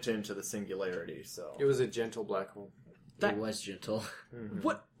never went into the singularity, so... It was a gentle black hole. That- It was gentle.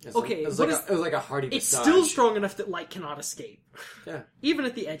 What? It's Okay, it was, what like is- it was like a hearty It's massage. still strong enough that light cannot escape. Yeah. Even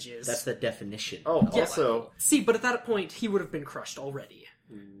at the edges. That's the definition. Oh, of a black also, hole. See, but at that point, he would have been crushed already.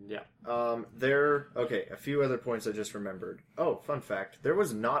 Yeah. a few other points I just remembered. Oh, fun fact, there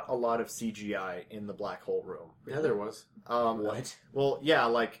was not a lot of CGI in the black hole room. Yeah, there was. What? Well, yeah,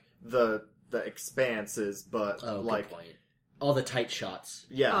 like, the expanses, but, Oh, like, good point. All the tight shots.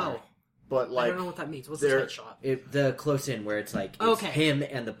 yeah, Oh, but, I like, don't know what that means. What's the there- tight shot? The close in where it's like it's Okay. him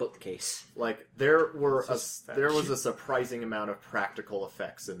and the bookcase. there Just was a surprising amount of practical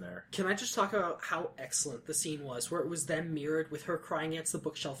effects in there. Can I just talk about how excellent the scene was, where it was them mirrored with her crying against the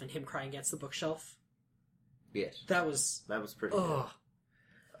bookshelf and him crying against the bookshelf? Yes. That was... That was pretty Ugh.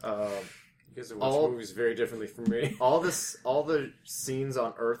 good. You guys have watched All- movies very differently from me. All the scenes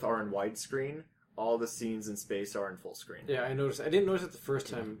on Earth are in widescreen. All the scenes in space are in full screen. Yeah, I noticed. I didn't notice it the first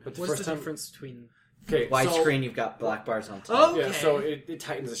time, but the What's first the time. difference between... Okay, Widescreen, you've got black bars on top. Oh, Yeah, okay. so it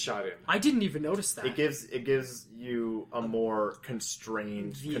tightens the shot in. I didn't even notice that. It gives you a more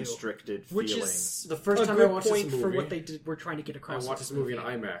constrained, View. constricted Which feeling. is The first a time I good watched this point for movie- what they were trying to get I across. watched this movie in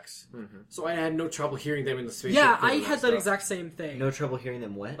IMAX, Mm-hmm. so I had no trouble hearing them in the spaceship. Yeah, going I and had that stuff. exact same thing. No trouble hearing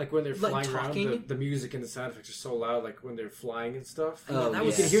them what? Like when they're Like flying around, talking? the music and the sound effects are so loud. Like when they're flying and stuff. Yeah, that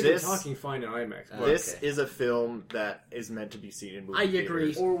was You can hear them This- talking fine in IMAX, but This Okay. is a film that is meant to be seen in movie I agree.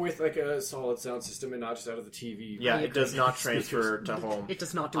 theaters. or with like a solid sound system and not just out of the TV. Yeah, I it does agree. not transfer to home. It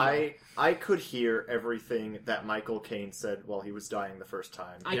does not do well. I could hear everything that Michael Caine said while he was dying the first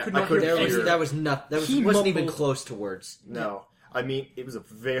time. I Yeah, could I not couldn't hear hear- anything. That was not. That was, He wasn't even mumbled. close to words. No. I mean, it was a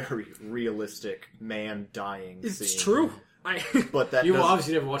very realistic man dying It's scene. true. I But that You doesn't-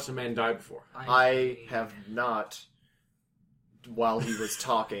 obviously never watched a man die before. I have not while he was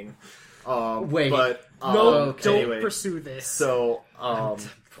talking. Wait. But, no, okay. don't anyway, pursue this. So,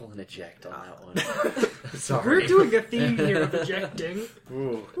 Pull an eject on that one. Sorry. We're doing a theme here of ejecting.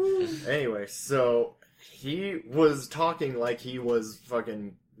 ooh. Anyway, so he was talking like he was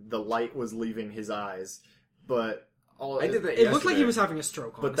fucking, the light was leaving his eyes, but all I did that It looked like he yesterday. was having a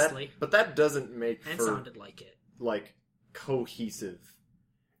stroke, but honestly, that doesn't make and for sounded like it. like cohesive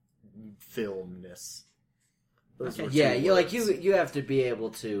filmness. Those Okay. were Yeah, two you words. you have to be able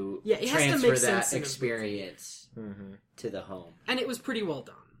to Yeah, it has to transfer make that sense in a experience Mhm. to the home. And it was pretty well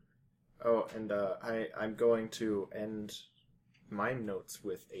done. Oh, and I'm going to end my notes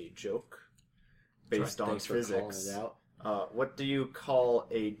with a joke based on Thanks for calling physics. it out. What do you call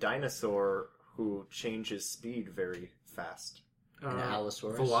a dinosaur who changes speed very fast? An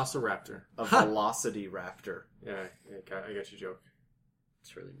Allosaurus. Velociraptor. A velocity raptor. Yeah, I got your joke.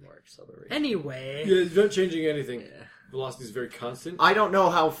 It's really more accelerated. Anyway, Yeah, you're not changing anything. Yeah. Velocity is very constant. I don't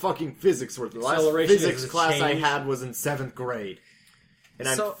know how fucking physics works. The last Acceleration physics is a class I change. had was in 7th grade. And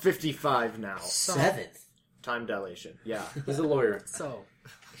I'm So- 55 now. Seventh. Time dilation. Yeah. He's a lawyer. so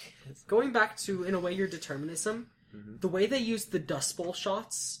going back to, in a way, your determinism, the way they used the Dust Bowl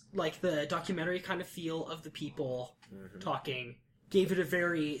shots, like the documentary kind of feel of the people talking, gave it a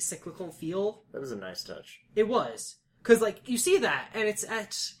very cyclical feel. That was a nice touch. It was. Because, like, you see that, and it's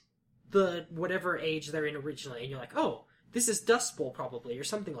at the whatever age they're in originally, and you're like, oh, this is Dust Bowl probably, or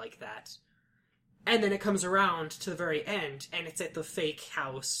something like that. And then it comes around to the very end, and it's at the fake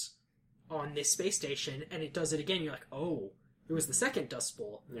house on this space station, and it does it again. You're like, oh, it was the second Dust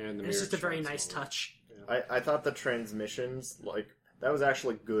Bowl. Yeah, and the And it's just a mirror very shots nice and all that. touch. I thought the transmissions, like, that was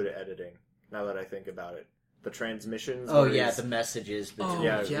actually good editing, now that I think about it. The transmissions. Oh where yeah, he's- the messages between. Oh,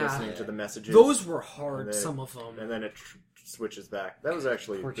 yeah, yeah. listening to the messages. Those were hard, And then- some of them. And then it switches back. That was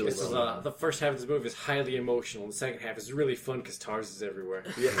actually Poor really This is, well done. the first half of this movie is highly emotional, and the second half is really fun because Tars is everywhere.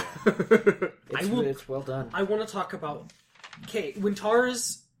 Yeah. It's well done. I want to talk about... Okay, when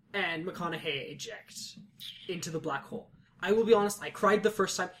Tars and McConaughey eject into the black hole, I will be honest, I cried the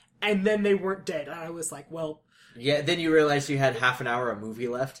first time, and then they weren't dead, and I was like, well... Yeah, then you realize you had half an hour of movie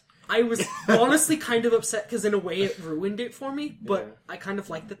left. I was honestly kind of upset because in a way it ruined it for me, but Yeah. I kind of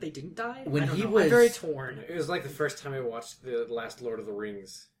liked that they didn't die. When I don't he know. was- I'm very torn. It was like the first time I watched the last Lord of the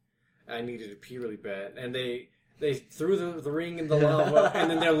Rings. I needed to pee really bad, and they threw the ring in the lava, and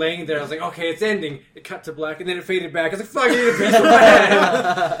then they're laying there. I was like, okay, it's ending. It cut to black, and then it faded back. I was like, fuck, I need to pee so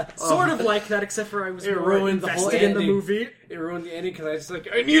bad. Sort of like that, except for I was It more ruined the whole invested in the ending. movie. It ruined the ending because I was just like,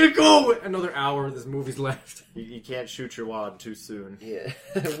 I need to go. Another hour. This movie's left. You can't shoot your wad too soon. Yeah.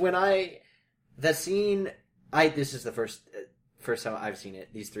 This is the first time I've seen it.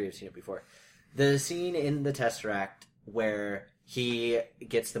 These three have seen it before. The scene in the Tesseract where he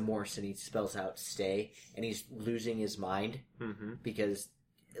gets the Morse and he spells out "stay" and he's losing his mind Mm-hmm. because,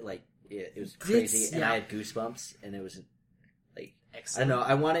 like, it was crazy and yeah. I had goosebumps and it was like, I Excellent.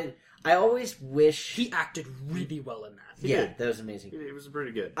 don't know. I always wish. He acted really well in that. Yeah, did. that was amazing. It was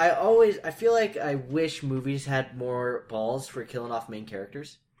pretty good. I feel like I wish movies had more balls for killing off main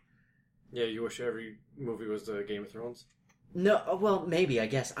characters. Yeah, you wish every movie was Game of Thrones? No, well, maybe, I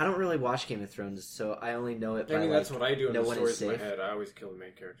guess. I don't really watch Game of Thrones, so I only know it by, I mean, that's what I do in no the one is stories in my safe. head. I always kill the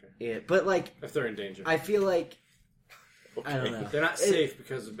main character. Yeah, but, like, If they're in danger. I feel like, Okay. I don't know. They're not It- safe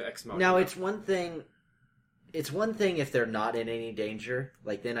because of X Machina. Now, it's one thing if they're not in any danger,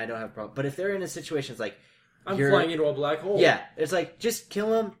 like, then I don't have a problem. But if they're in a situation, it's like, I'm you're- flying into a black hole. yeah, it's like, just kill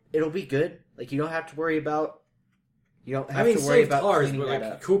them, it'll be good. Like, you don't have to worry about, you don't I have mean, to worry save about Tars, cleaning but that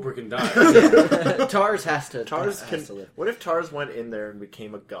like up. Cooper can die. Yeah. Tars has to live. What if Tars went in there and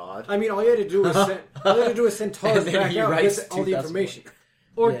became a god? I mean, all you had to do was send Tars And then back he out and writes get all the 2000 information.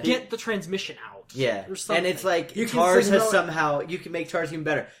 Or Yeah. get the transmission out. Yeah, Or something. and it's like You can Tars signal has it. somehow. You can make Tars even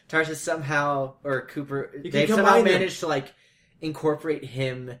better. Tars has somehow, or Cooper, You can they've somehow combine them. managed to like incorporate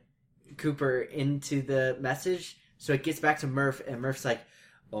Cooper, into the message, so it gets back to Murph, and Murph's like,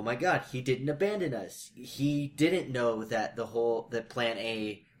 "Oh my God, he didn't abandon us. He didn't know that that Plan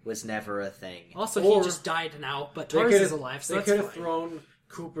A was never a thing." Also, Or- he just died now, but They Tars could've- is alive, so They that's could have fine. thrown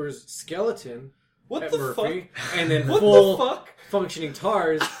Cooper's skeleton What at the Murphy, fuck? and then What full the fuck? functioning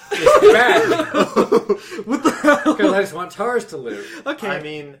Tars is bad What the hell? because I just want Tars to live. Okay, I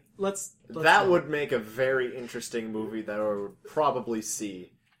mean, let's that go. would make a very interesting movie that I would probably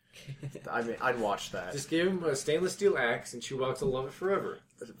see. I mean, I'd watch that. Just give him a stainless steel axe, and Chewbacca will love it forever.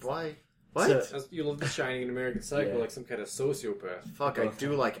 Why? What? So- As you love The Shining and American Psycho Yeah. like some kind of sociopath. Fuck, I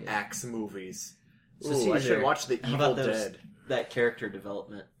do like axe movies. So Ooh, I Caesar, should watch The how Evil about those- Dead. That character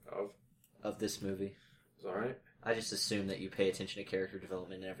development Of of this movie. it's all right. I just assume that you pay attention to character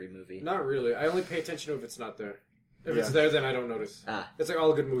development in every movie. Not really. I only pay attention if it's not there. If it's Yeah. there, then I don't notice. Ah, It's like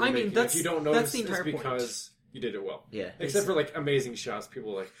all good movie I mean, making. that's- If you don't that's notice, the entire it's point. because you did it well. yeah. Except for like amazing shots,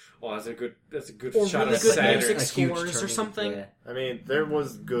 people are like, "Oh, that's a good Or shot really of good Saturn." music. A huge scores or turning- something. Yeah. I mean, there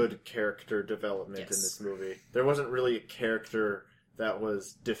was good character development in Yes. this movie. There wasn't really a character that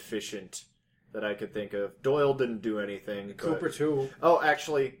was deficient that I could think of. Doyle didn't do anything. but- Cooper 2. Oh,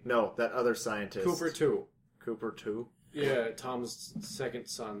 actually, no. That other scientist. Cooper 2. Cooper 2? Yeah, Tom's second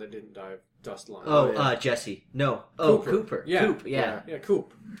son that didn't die. Dust Line. Oh, yeah. Jesse. No. Oh, Cooper. Cooper. Yeah. Coop, yeah. Yeah,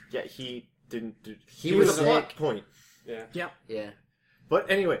 Coop. Yeah, he didn't do... He was was a plot sick. point. Yeah. Yeah. But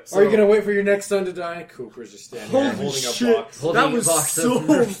anyway, so... Are you gonna wait for your next son to die? Cooper's just standing there Holy holding shit. a box. Holding That was a box so- of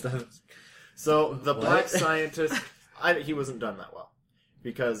Nerf stuff. So, the What? black scientist, he wasn't done that well.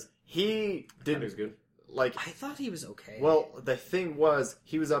 Because he That didn't... was good. Like, I thought he was okay. well, the thing was,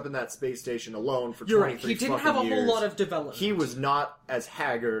 he was up in that space station alone for 23 you're right. He didn't have a fucking whole years. lot of development. He was not as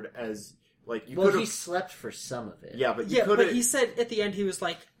haggard as, like, you Well, could he have... slept for some of it. Yeah, but you Yeah, could but have... he said at the end he was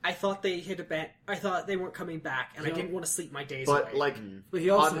like, "I thought they hit I thought they weren't coming back, and I Yeah. didn't want to sleep my days But, away." like, But he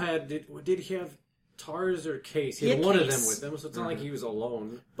also On- had... Did he have Tars or Case? He He had had one of Case. them with them, so it's not like he was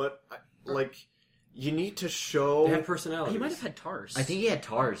alone. but, like, you need to show... They had personality. he might have had Tars. I think he had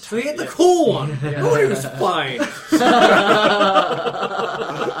Tars. So he had the cool one! Nobody was flying!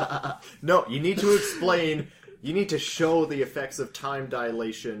 No, you need to explain... You need to show the effects of time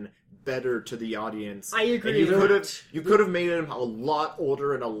dilation better to the audience. I agree And you with could that. have you could have made him a lot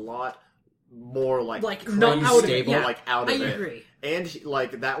older and a lot more like not out of it. stable, Yeah, like out I of it. agree. And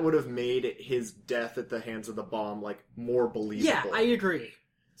like that would have made his death at the hands of the bomb like more believable. Yeah, I agree.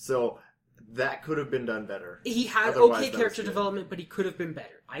 So that could have been done better. He had Otherwise, okay that was character good. development, but he could have been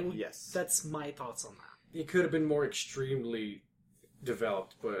better. I would. Yes. That's my thoughts on that. He could have been more extremely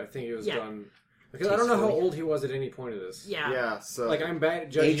developed, but I think it was Yeah. done... Because I don't know how Tastefully. old he was at any point of this. Yeah. Yeah, so Like, I'm bad at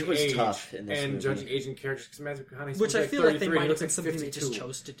judging Age was tough in this and movie. judging age and characters, because Matthew McConaughey's Which I like feel like they 33, might he have looks been like something they 52. just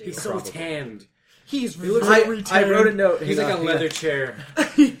chose to do. He's so Probably. tanned. He's He looks very like- I wrote a note. He's hang like a on, leather hang chair.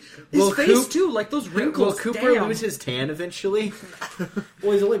 His Will face Coop- too, like those on. wrinkles. Will Cooper damn. lose his tan eventually?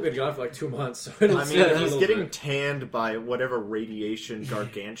 Well, he's only been gone for like 2 months, so it'll I see mean a he's little getting bit. tanned by whatever radiation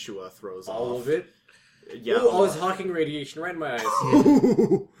Gargantua throws all off. of it. Yeah. Ooh, all his Hawking radiation right in my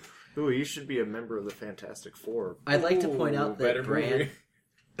eyes. Ooh, you should be a member of the Fantastic Four. I'd like to point Ooh, out better that Brand...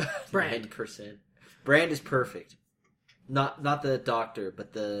 movie. Brand. 9%. Brand is perfect. Not the doctor,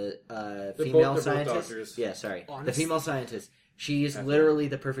 but the They're female both scientist. doctors. Yeah, sorry. Honest- The female scientist. She is That's literally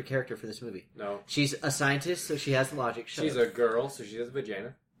the perfect character for this movie. No. She's a scientist, so she has logic. She's a girl, so she has a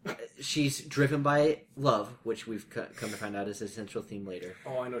vagina. She's driven by love, which we've come to find out is a central theme later.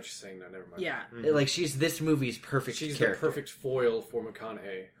 Oh, I know what you're saying now. Never mind. Yeah. Like, she's this movie's perfect She's character. the perfect foil for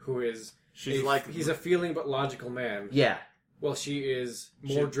McConaughey, who is... She's like He's a feeling but logical man. Yeah. Well, she is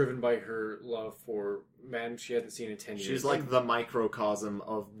more driven by her love for men she hasn't seen in 10 years. she's like the microcosm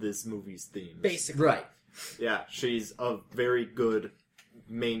of this movie's themes. Basically. Right. Yeah, she's a very good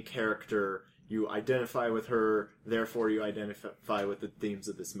main character. You identify with her, therefore you identify with the themes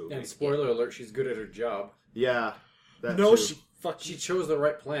of this movie. And spoiler alert, she's good at her job. Yeah. That No, too. She chose the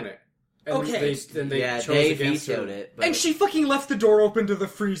right planet. And Okay. Then they Yeah, chose they against vetoed her. it. But... And she fucking left the door open to the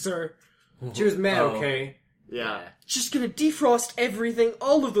freezer. She was mad, Oh. okay? Yeah. She's gonna defrost everything.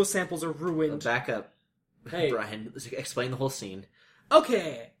 All of those samples are ruined. Back up. Hey. Brian, explain the whole scene.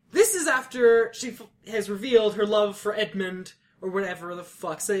 Okay, this is after she has revealed her love for Edmund, or whatever the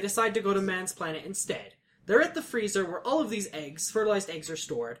fuck, so they decide to go to Man's Planet instead. They're at the freezer where all of these eggs, fertilized eggs, are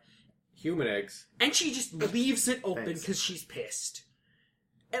stored, Human eggs. and she just leaves it open Thanks. because she's pissed.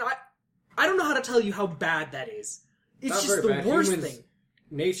 And I don't know how to tell you how bad that is. It's Not just very the bad. worst Humans- thing.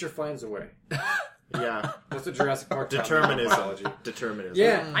 Nature finds a way. Yeah. That's what Jurassic Park taught me in Determinism. biology. Determinism.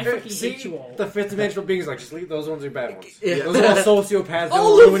 Yeah, I Hey, fucking see, hate you all. The fifth dimensional beings like just leave those ones are bad ones. Yeah. Those are all sociopaths. that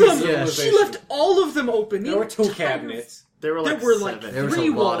All will of ruin your them! civilization. She left all of them open. There The were 2 entire- cabinets. There were like There were, like, seven. There was a 3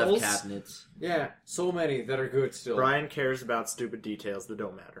 lot of walls. cabinets. Yeah, so many that are good still. Brian cares about stupid details that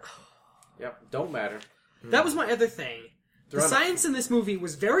don't matter. Yep, don't matter. That was my other thing. The They're on- science in this movie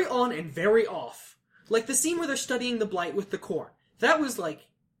was very on and very off. Like the scene where they're studying the blight with the corn. That was like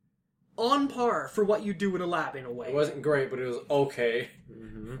on par for what you do in a lab in a way. It wasn't great, but it was okay.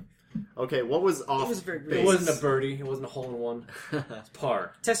 Okay, what was off was very base? It wasn't a birdie. It wasn't a hole-in-one. It's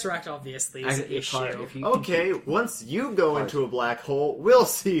par. Tesseract obviously is an issue. If you- Okay, once you go into a black hole, we'll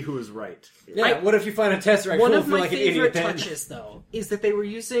see who's right. Yeah, what if you find a Tesseract One full of feel my like an favorite idiot then? touches though is that they were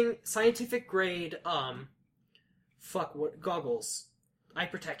using scientific grade goggles, eye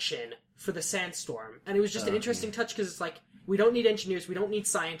protection for the sandstorm, and it was just an interesting touch because it's like we don't need engineers, we don't need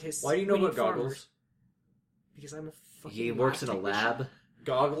scientists. Why do you know we need about goggles? farmers. Because I'm a fucking He works in a technician. lab.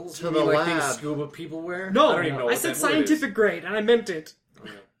 Goggles? To You the mean like lab. things scuba people wear? No, I don't even know I what said that word is. scientific grade, and I meant it.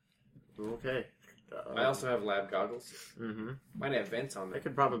 Okay. I also have lab goggles. Mm-hmm. Mine have vents on I them.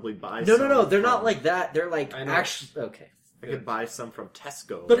 could probably buy No, some. they're not from- like that. They're like I know. actually okay. I could buy some from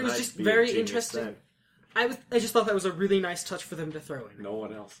Tesco. But it and was I'd just be a very genius interesting. then. I just thought that was a really nice touch for them to throw in. No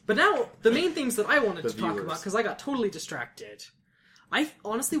one else. But now, the main themes that I wanted The to talk viewers. about, because I got totally distracted. I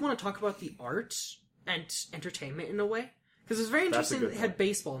honestly want to talk about the art and entertainment in a way. Because it was very That's a interesting good that it had point.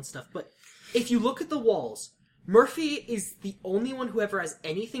 baseball and stuff, but if you look at the walls, Murphy is the only one who ever has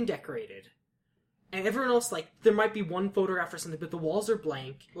anything decorated. And everyone else, like, there might be one photograph or something, but the walls are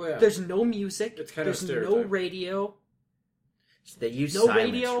blank. Well, yeah. There's no music. It's kind of There's a no stereotype. radio. They use No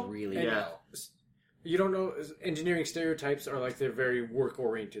silence radio, really and- well. You don't know, engineering stereotypes are like they're very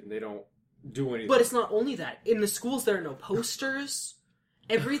work-oriented and they don't do anything. But it's not only that. In the schools, there are no posters.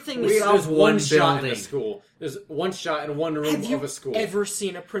 Everything we is... have one one shot in building. a school. There's one shot in one room Have you of a school. ever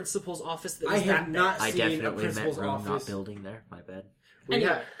seen a principal's office that I is have that not big? I seen a definitely meant principal's room, not office. building there. My bad.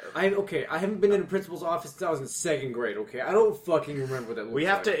 Anyway. I haven't been in a principal's office since I was in second grade, okay? I don't fucking remember what that looks We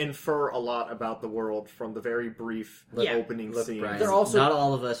have like. to infer a lot about the world from the very brief Yeah. opening Look, scene. Brian, They're also- not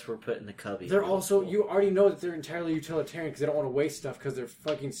all of us were put in the cubby. They're also, you already know that they're entirely utilitarian because they don't want to waste stuff because they're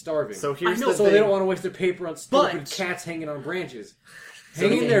fucking starving. So here's I know, the So thing. they don't want to waste their paper on stupid But- cats hanging on branches. So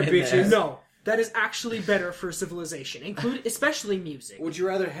Hang in there, hang in bitches. there. No. That is actually better for civilization, especially music. Would you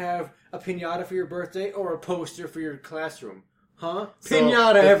rather have a pinata for your birthday or a poster for your classroom? Huh? So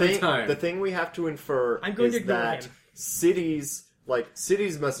Pinata the every thing- time. The thing we have to infer I'm going is to ignore that him.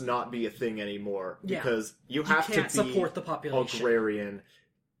 cities must not be a thing anymore Yeah. because you You have can't to be support the population. agrarian.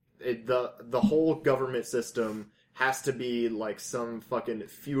 The whole government system has to be like some fucking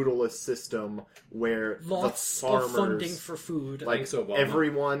feudalist system where Lots the farmers, of funding for food. like Thanks, Obama.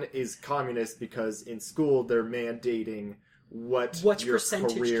 everyone is communist because in school they're mandating what your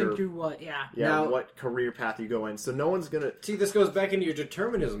percentage career, can do what, yeah. Now- what career path you go in. So no one's gonna. See, this goes back into your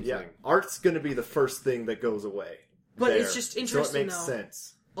determinism Yeah, thing. art's gonna be the first thing that goes away. But there. it's just interesting, So it makes though.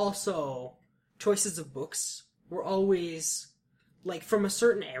 sense. Also, choices of books were always, like, from a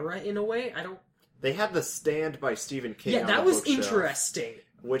certain era in a way. I don't... They had the Stand by Stephen King. Yeah, on that the was bookshelf, interesting.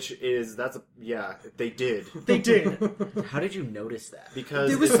 Which is they did They did. How did you notice that?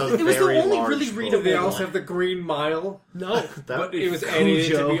 because It was- it's a it was the very only large really book. readable They one. also have the Green Mile, No. That but would be it was edited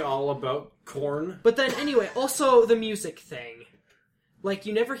to Cujo. be all about corn. But then, anyway, also the music thing. Like,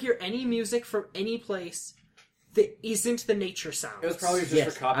 you never hear any music from any place that isn't the nature sounds. It was probably just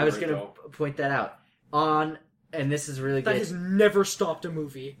Yes, for copyright, I was going to though. point that out. And this is really That good. has never stopped a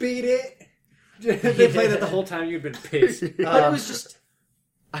movie. Beat it! They played that the whole time you'd been pissed. But it was just...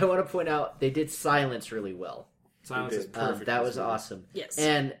 I want to point out they did silence really well. Silence is did. perfect. That was awesome. Yes.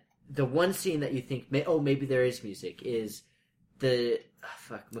 And the one scene that you think, maybe there is music, is the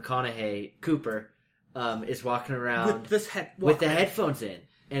McConaughey Cooper is walking around with this head... with the Walkman. headphones in,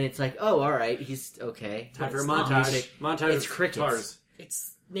 and it's like, oh, all right, he's okay. Time for a It's not montage. music. Montage It's of crickets. guitars.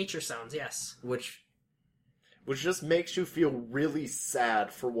 It's nature sounds, yes. Which which just makes you feel really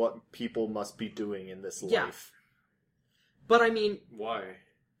sad for what people must be doing in this Yeah. life But, I mean, Why?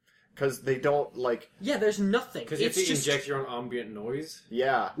 because they don't like. yeah, there's nothing. Because you have It's to just... inject your own ambient noise?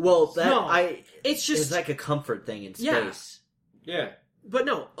 Yeah, well, that No, it's It's just... like a comfort thing in Yeah. space. Yeah. But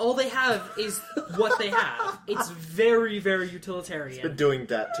no, all they have is what they have. It's very, very been utilitarian. doing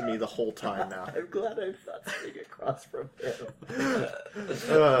that to me the whole time now. I'm glad I'm not sitting across from him.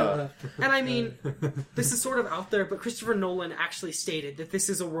 And I mean, this is sort of out there, but Christopher Nolan actually stated that this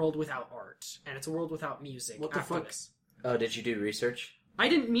is a world without art, and it's a world without music. What the after fuck? this. Oh, did you do research? I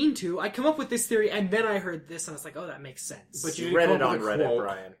didn't mean to. I come up with this theory, and then I heard this, and I was like, oh, that makes sense. But You you read didn't it come on up with a Reddit, quote.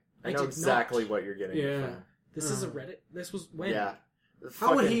 Brian. I I know did exactly not. what you're getting Yeah. from. This is a Reddit. This was when? Yeah.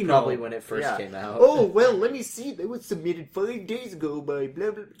 How would Fucking- he know? Probably when it first Yeah. came out. Oh, well, let me see. They was submitted 5 days ago by blah,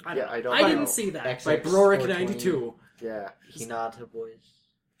 blah. I Yeah, don't, I don't I know. didn't see that. X- By X Brorik 420. 92. Yeah. Hinata boys.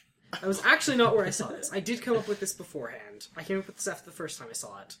 That was actually not where I saw this. I did come up with this beforehand. I came up with this after the first time I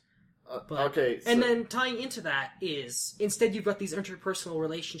saw it. But, Okay, so- and then tying into that is instead you've got these interpersonal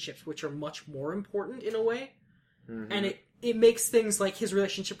relationships which are much more important in a way, and it makes things like his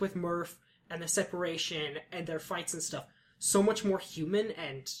relationship with Murph and the separation and their fights and stuff so much more human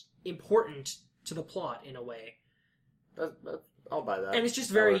and important to the plot in a way. I'll buy that. And it's just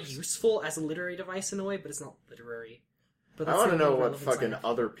That very works. useful as a literary device in a way, but it's not literary. But I that's want to the know only what relevance fucking I have.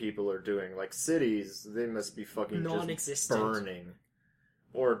 other people are doing. Like cities, they must be fucking just Non-existent. burning,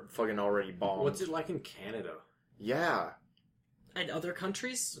 or fucking already bombed. What's it like in Canada? Yeah, And other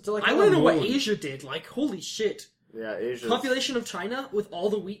countries? It's like I on want to the know what moon. Asia did. Like, holy shit. yeah. Asia. Population of China with all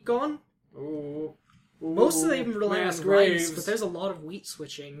the wheat gone? Ooh. Most of them rely mass on rice, graves. but there's a lot of wheat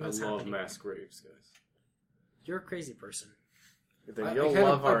switching I that's love happening. mass graves, guys. You're a crazy person. Then I you'll kind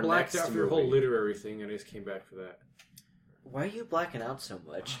love of our blacked next out for your whole movie. literary thing, and I just came back for that. Why are you blacking out so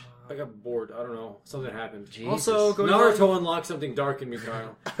much? I got bored. I don't know. Something happened. Jesus. Also, going Naruto unlocked something dark in me,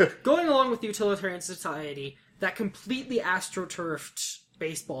 Kyle. going along with utilitarian society, that completely astroturfed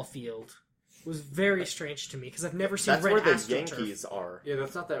baseball field was very strange to me because I've never seen That's red where the astroturf. Yankees are. Yeah,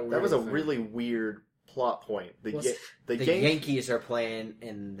 that's not that weird. That was a thing. really weird plot point. The The Yankees. Yankees are playing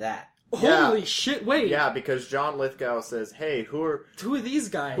in that. Yeah. Holy shit! Wait, Yeah, because John Lithgow says, "Hey, who are who are these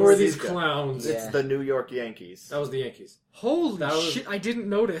guys? Who are these These guys. clowns? Yeah. It's the New York Yankees." That was the Yankees. Holy That was- shit! I didn't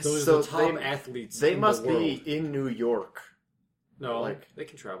notice. Those So are the top they- athletes. They in must the world. be in New York. No, like- they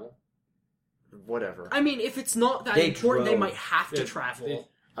can travel. Whatever. I mean, if it's not that They important, they drove. might have to Yeah, travel.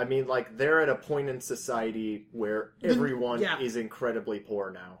 I mean, like, they're at a point in society where everyone yeah. is incredibly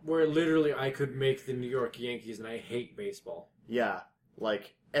poor now. Where literally I could make the New York Yankees, and I hate baseball. Yeah,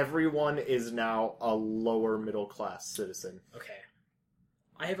 like, everyone is now a lower middle class citizen. Okay,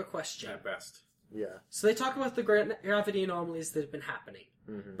 I have a question. At best. Yeah. So they talk about the gravity anomalies that have been happening,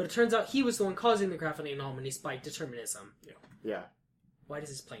 Hmm. but it turns out he was the one causing the gravity anomalies by determinism. Yeah. Why does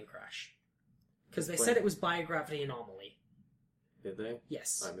his plane crash? Because they Plane- said it was by a gravity anomaly. Did they?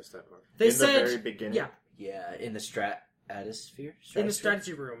 Yes, I missed that part. they in said the very beginning. yeah, Yeah, in the stratosphere? in the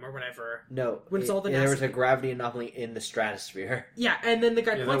strategy room or whatever. No. When it's all the there was NASA a gravity anomaly in the stratosphere. Yeah, and then the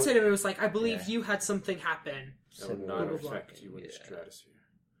guy Yeah, points that- at him and was like, "I believe Yeah. you had something happen." That would not blah, blah, blah. affect you in the Yeah. stratosphere.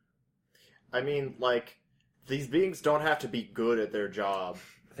 I mean, like, these beings don't have to be good at their job.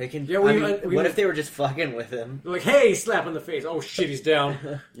 They can. Yeah, what if they were just fucking with him? They're like, hey, slap in the face. Oh shit, he's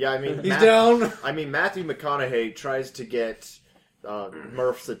down. Yeah, I mean, He's down. I mean, Matthew McConaughey tries to get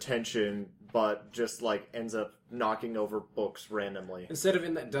Murph's attention, but just, like, ends up knocking over books randomly. Instead of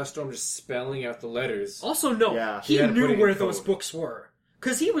in that dust storm just spelling out the letters. Also, no, Yeah. he He had to put knew it in where code. those books were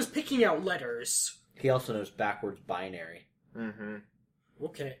because he was picking out letters. He also knows backwards binary. Mm-hmm.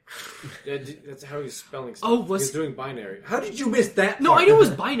 Okay. That's how he's spelling stuff. Oh, was- He's doing binary. How did you miss that No, part? I knew it was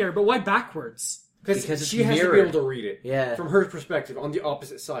binary, but why backwards? Because it's she has to be mirrored. able to read it. Yeah. From her perspective, on the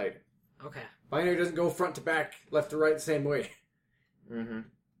opposite side. Okay. Binary doesn't go front to back, left to right the same way. Mm-hmm.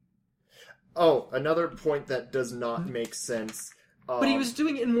 Oh, another point that does not make sense. But he was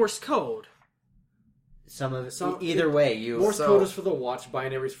doing it in Morse code. Some of Some- either way, you. Morse So- code is for the watch,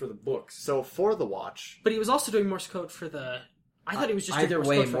 binaries for the books. So for the watch, But he was also doing Morse code for the. I thought he was just either doing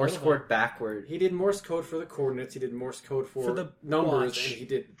way, Morse code for Morse all of them. code backward. He did Morse code for the coordinates, he did Morse code for the numbers, watch. and he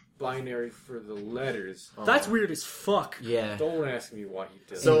did binary for the letters. That's weird as fuck. Yeah. Don't ask me why he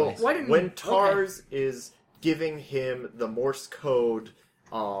did So Anyways. Why didn't- when okay. Tars is giving him the Morse code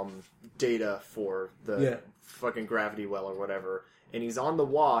data for the Yeah. fucking gravity well or whatever, and he's on the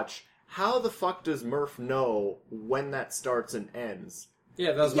watch, how the fuck does Murph know when that starts and ends?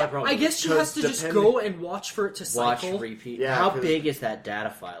 Yeah, that was my problem. I guess she has to Because just go and watch for it to Watch, cycle. repeat. Yeah, How 'cause- big is that data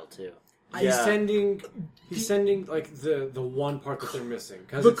file too? He's Yeah. sending like the one part that they're missing.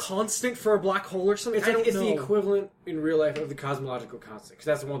 'Cause The it's, constant for a black hole or something? it's I like don't it's know. the equivalent in real life of the cosmological constant. Because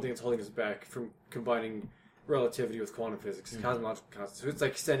that's the one thing that's holding us back from combining relativity with quantum physics. Cosmological constant. So it's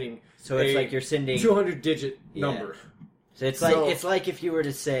like sending So it's a like you're sending. 200-digit Yeah. number. So it's So- like if you were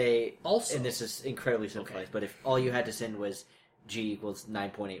to say, Also- and this is incredibly simplified, but if all you had to send was G equals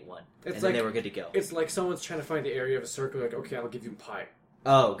 9.81, and It's then like- they were good to go. It's like someone's trying to find the area of a circle. Like, okay, I'll give you pi,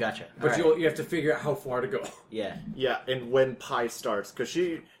 Oh, gotcha. but Alright. you have to figure out how far to go. Yeah. Yeah, and when pi starts, because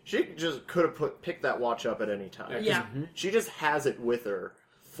she just could have picked that watch up at any time. Yeah. She just has it with her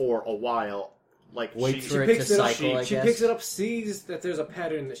for a while. Like Wait she, for it Picks to it up. cycle, I She guess. picks it up, sees that there's a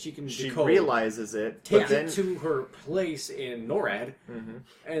pattern that she can she decode. realizes it, but Takes then it to her place in NORAD,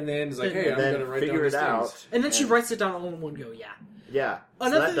 and then is like, Then- "Hey, I'm then gonna write figure down it these out. things." And then she writes it down all in one go, yeah. Yeah, so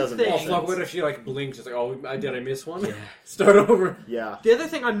Another that doesn't thing- make Oh Makes fuck! sense. What if she like blinks? It's like, "Oh, did I miss one?" Yeah. Start over. Yeah, The other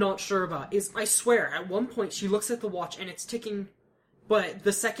thing I'm not sure about is, I swear, at one point she looks at the watch and it's ticking, but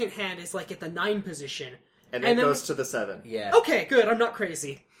the second hand is like at the 9 position. and And it then- goes to the 7. Yeah. Okay, good, I'm not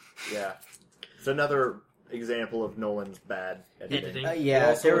crazy. Yeah, it's another example of Nolan's bad editing. Editing. Yeah.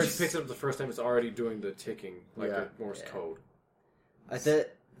 Also, there when was she picks it up the first time, it's already doing the ticking, like Yeah. the Morse code.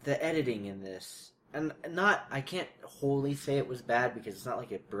 the editing in this, and not I can't wholly say it was bad because it's not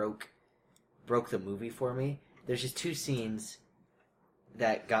like it broke the movie for me. There's just 2 scenes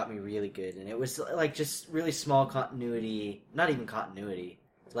that got me really good, and it was like just really small continuity, not even continuity.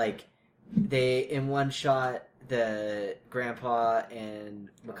 Like they in one shot, the grandpa and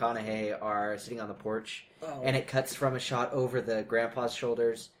McConaughey are sitting on the porch, Oh. and it cuts from a shot over the grandpa's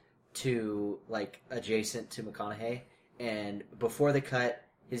shoulders to like adjacent to McConaughey, and before the cut,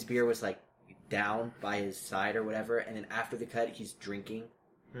 his beer was like down by his side or whatever, and then after the cut, he's drinking.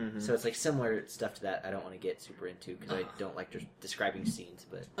 Mhm. So it's like similar stuff to that. I don't want to get super into because I don't like describing scenes,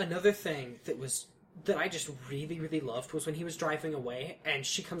 but Another thing that I just really, really loved was when he was driving away and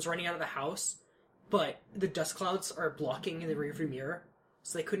she comes running out of the house, but the dust clouds are blocking in the rearview mirror,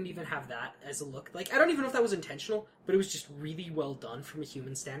 so they couldn't even have that as a look. Like, I don't even know if that was intentional, but it was just really well done from a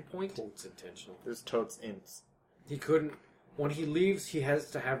human standpoint. It's intentional. There's totes ints. He couldn't. when he leaves, he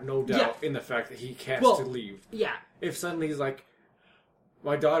has to have no doubt in the fact that he has Well, to leave. Yeah. If suddenly he's like,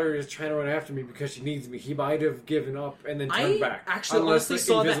 my daughter is trying to run after me because she needs me, he might have given up and then turned back. actually Unless honestly the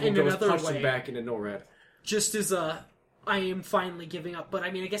saw that Invisible in Ghost another punched way. him back into NORAD. Just as I am finally giving up. But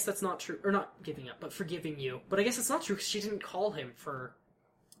I mean, I guess that's not true. Or not giving up, but forgiving you. But I guess it's not true because she didn't call him for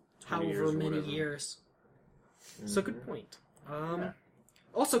 20 years however or many whatever. years. So good point.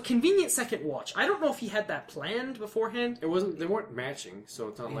 Also, convenient second watch. I don't know if he had that planned beforehand. It wasn't. They weren't matching, so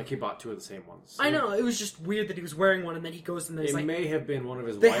it's not like he bought two of the same ones. I know, it was just weird that he was wearing one and then he goes and then he's It like, may have been one of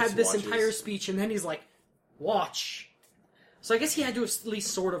his they wife's had this watches. entire speech and then he's like, watch. So I guess he had to at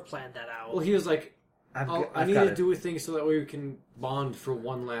least sort of plan that out. Well, he was like, I've I need got to do a thing so that way we can bond for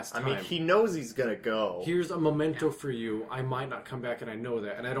one last I time. mean, he knows he's gonna go. Here's a memento for you. I might not come back, and I know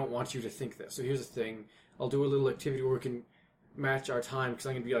that, and I don't want you to think that. So here's the thing: I'll do a little activity where we can match our time because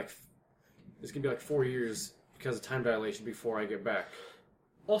I'm gonna be like, it's gonna be like 4 years because of time dilation before I get back.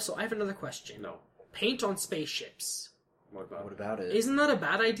 Also, I have another question. No, Paint on spaceships. what about What it? about it? Isn't that a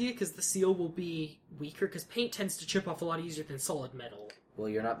bad idea? Because the seal will be weaker. Because paint tends to chip off a lot easier than solid metal. Well,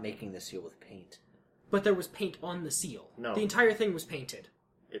 you're not making the seal with paint. But there was paint on the seal. No. The entire thing was painted.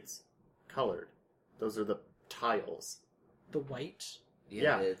 It's colored. Those are the tiles. The white.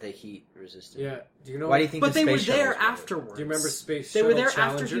 Yeah, Yeah. the heat resistant. Yeah. Do you know? Why do you think? But the they were space shuttle there was better? afterwards. Do you remember Space They Shuttle were there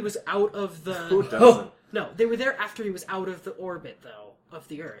Challenger? after he was out of Who the... doesn't? No, they were there after he was out of the orbit, though, of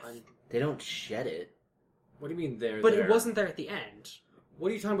the Earth. They don't shed it. What do you mean they're But there? it wasn't there at the end.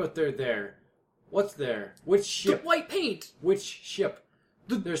 What are you talking about? They're there. What's there? Which The ship? white paint! Which ship?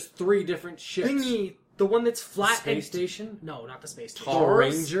 There's 3 different ships. Thingy! The one that's flat Space and... station. No, not the space station. The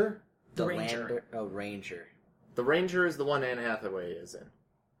Taurus? Ranger. The Ranger. Lander. Oh, Ranger. The Ranger is the one Anne Hathaway is in.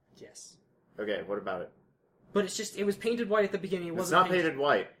 Yes. Okay, what about it? But it's just, it was painted white at the beginning. It It's wasn't not painted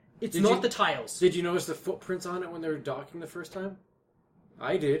white. It's Did not you- the tiles. Did you notice the footprints on it when they were docking the first time?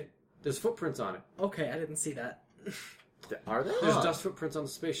 I did. There's footprints on it. Okay, I didn't see that. Are there? There's dust footprints on the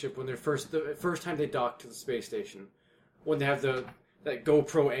spaceship when they're the first time they dock to the space station. When they have that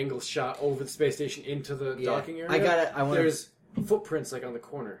GoPro angle shot over the space station into the Yeah. docking area. I got it. I want. There's footprints like on the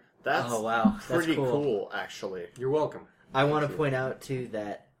corner. That's Oh wow, that's pretty cool. cool, actually. You're welcome. I want to point out too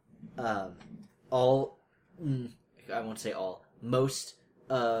that all, I won't say all, most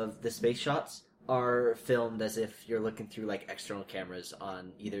of the space shots are filmed as if you're looking through like external cameras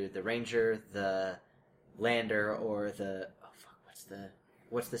on either the Ranger, the Lander, or the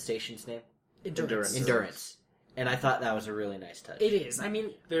what's the station's name? Endurance. Endurance. And I thought that was a really nice touch. It is. I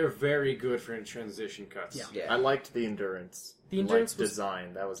mean, They're very good for transition cuts. Yeah. Yeah. I liked the Endurance. The Endurance like, was-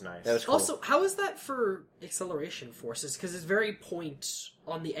 design. That was nice. That was cool. also, how is that for acceleration forces? Because it's very point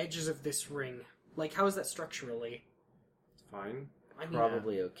on the edges of this ring. Like, how is that structurally? Fine. I mean,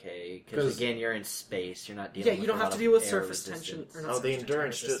 Probably okay, 'Cause- because again, you're in space. You're not dealing. yeah, with you don't a have lot to of deal with air surface resistance. tension. Or not Oh, the surface tension,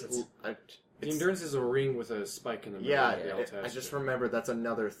 Endurance air just... resistance. The Endurance is a ring with a spike in the middle. Yeah, like the L-test. I just remembered that's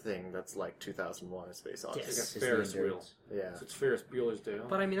another thing that's like 2001: A Space Odyssey. It's Yes. like a Is the Ferris wheel. Endurance. Yeah. So it's Ferris Bueller's Day Off.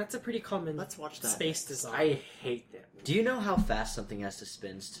 But I mean, that's a pretty common Let's watch that. space design. I hate that. Do you know how fast something has to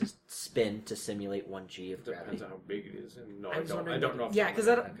spin to simulate 1 g of It depends gravity? on how big it is. And no, I I was don't. wondering I don't know. off the Yeah, top because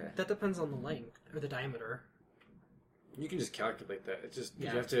of my that head. Okay. that depends on the length or the diameter. You can just calculate that. It's just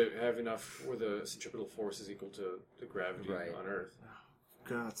Yeah. you have to have enough where the centripetal force is equal to the gravity Right. on Earth.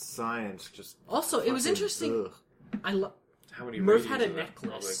 God, science just... Also, it was fucking- interesting. ugh. How many? Murph radians had a is that? Probably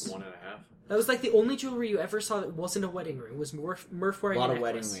necklace. like 1.5. That was like the only jewelry you ever saw that wasn't a wedding ring. Was Murph A wearing lot a of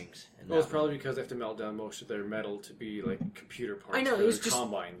wedding necklace. rings. in Well, it's that one. probably because they have to melt down most of their metal to be like computer parts. I know, for it was their just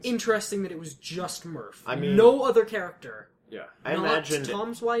combines. Interesting that it was just Murph. I mean- no other character. Yeah, I Not imagined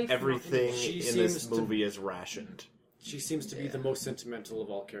Tom's wife. not everything any- She in this seems to- movie is rationed. she seems to be the most sentimental of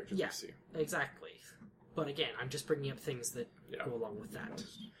all characters Yeah. we see. Exactly. But again, I'm just bringing up things that Yeah. go along with that.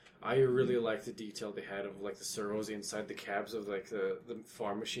 I really like the detail they had of like the servos inside the cabs of like the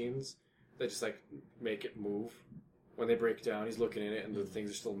farm machines that just like make it move when they break down. He's looking in it and the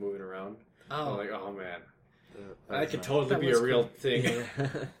things are still moving around. I'm Oh, like, oh man, That that was could nice. totally That be was a real cool. thing. Yeah.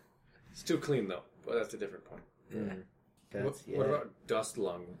 It's too clean though, but that's a different point. Mm. That's- What about dust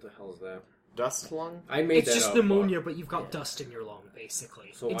lung? What the hell is that? Dust lung? I made it's that just up, pneumonia, but you've got dust in your lung,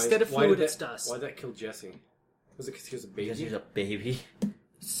 basically. So Instead of why fluid, did it's that, dust. Why'd that kill Jesse? Was it because he was a Because baby? he's a baby.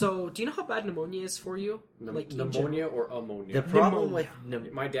 So, do you know how bad pneumonia is for you? Like, in pneumonia or ammonia? The problem Pneumonia.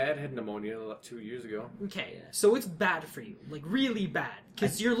 with My dad had pneumonia 2 years ago. Okay, so it's bad for you, like really bad,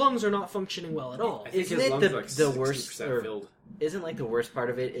 because your lungs are not functioning well at all. I think Isn't his it lungs the- are like the worst- 60% or- filled. isn't like the worst part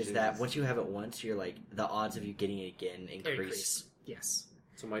of it is that Jeez. once you have it once, you're like the odds of you getting it again increase. Yes,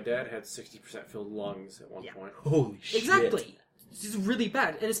 So my dad had 60% filled lungs at one Yeah. point. Holy shit! exactly. It's really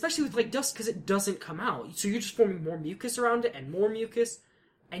bad, and especially with like dust because it doesn't come out. So you're just forming more mucus around it and more mucus,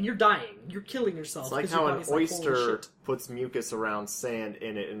 and you're dying. You're killing yourself. It's like 'cause your how an body's like, "Holy oyster shit." puts mucus around sand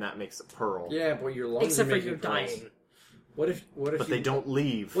in it, and that makes a pearl. Yeah, but your lungs Except are for making you're pearls. dying. What if But they don't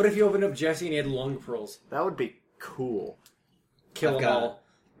leave. What if you opened up Jesse and he had lung pearls? That would be cool. Kill I've them got- all.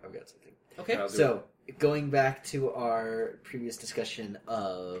 I've got something. Okay. I'll do So, going back to our previous discussion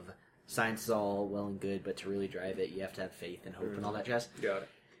of science is all well and good, but to really drive it, you have to have faith and hope and all that jazz. it. Got it.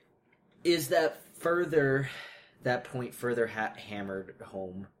 Is that point further hammered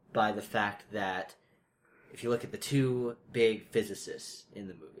home by the fact that if you look at the two big physicists in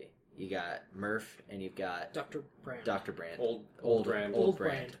the movie, you got Murph and you've got Dr. Brand. Dr. Brand. Old Brand. Old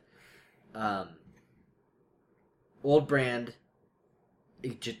Brand. Old Brand,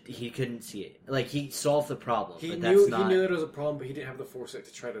 he couldn't see it. Like, he solved the problem, He but knew that's not... he knew that it was a problem, but he didn't have the foresight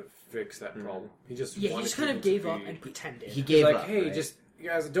to try to fix that problem. He just Yeah, he wanted just kind of people to gave up be- and pretended. He He's gave like, up, hey, right? just you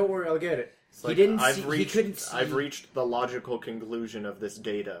guys, don't worry, I'll get it. It's like, didn't I've see- he reached, couldn't see- I've reached the logical conclusion of this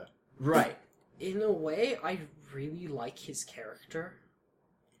data. Right. In a way, I really like his character.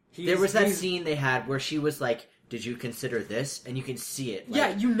 There was that scene they had where she was like, did you consider this? And you can see it. Like,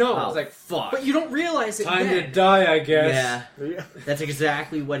 Yeah, you know. oh, was like, fuck. But you don't realize it Time then. to die, I guess. Yeah, Yeah. that's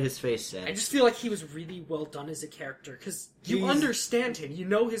exactly what his face said. I just feel like he was really well done as a character, because you He's- understand him, you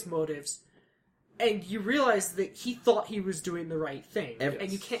know his motives, and you realize that he thought he was doing the right thing,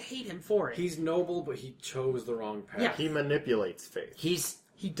 and you can't hate him for it. He's noble, but he chose the wrong path. Yeah. He manipulates faith.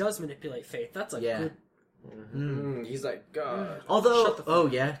 He does manipulate faith. That's a Yeah. good... He's like, God. Although, Shut the fuck oh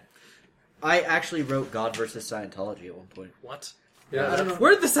yeah, I actually wrote God versus Scientology at one point. What? Yeah, I don't know.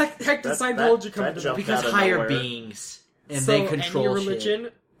 Where did the heck did That- Scientology that- come that into jumped that? Because out of higher nowhere. beings and So, they control any shit.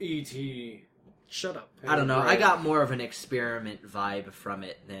 religion... E.T. Shut up. I don't know. I Right. got more of an experiment vibe from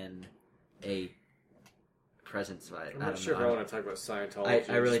it than a presence vibe. I'm I not don't sure if I know. want to talk about Scientology.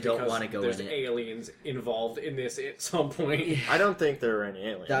 I really just don't because wanna go there's in it. aliens involved in this at some point. I don't think there are any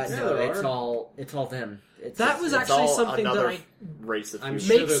aliens. That, Yeah, no, there it's are. all them. It's, That was It's actually all something that another I race of I'm humans.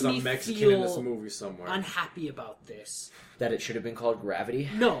 sure Makes there's a me Mexican in this feel movie somewhere. unhappy about this. that it should have been called Gravity.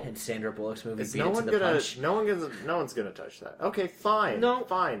 No. And Sandra Bullock's movie Is beat no it to one the gonna? punch. No one's gonna touch that. Okay, fine. No.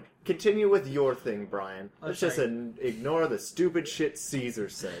 fine. Continue with your thing, Brian. I'm Let's just sorry. ignore the stupid shit Caesar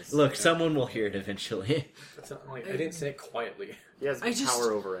says. Look, someone will hear it eventually. It's not like, I didn't say it quietly. He has I just-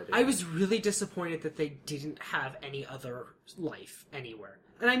 power over editing. I was really disappointed that they didn't have any other life anywhere.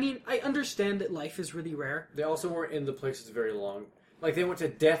 And I mean, I understand that life is really rare. They also weren't in the places very long. Like, they went to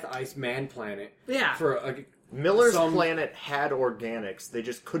Death Ice Man Planet Yeah. for a... Miller's some- planet had organics. They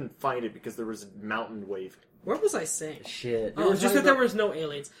just couldn't find it because there was a mountain wave. What was I saying? Shit. Oh, were just talking that there about- was no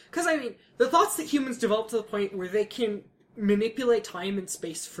aliens. Because, I mean, the thoughts that humans develop to the point where they can manipulate time and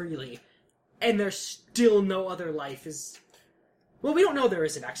space freely, and there's still no other life is... Well, we don't know there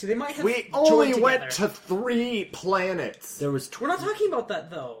isn't, actually. They might have We joined only together. went to 3 planets There was We're not talking about that,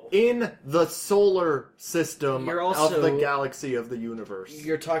 though. in the solar system You're of also- the galaxy of the universe.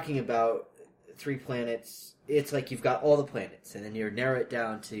 You're talking about 3 planets. It's like you've got all the planets, and then you narrow it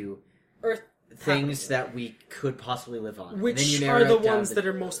down to Earth... things that we could possibly live on. And then Which you narrow are the it down ones to that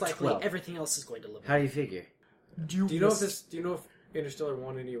are most likely 12. everything else is going to live How do you figure? Do you know if Interstellar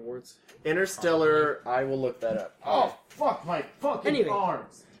won any awards? Interstellar, I will look that up. Oh, fuck my fucking Anyway.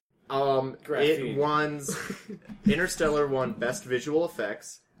 arms. Graphene. It won. Interstellar won Best Visual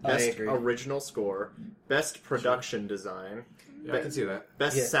Effects, I Best agree. Original Score, Best Production Design, Yeah, I can see that.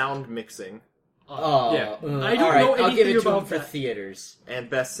 Best Yeah. Sound Mixing, Oh, Yeah. I don't all right, know I'll give anything it to about him for that. theaters. and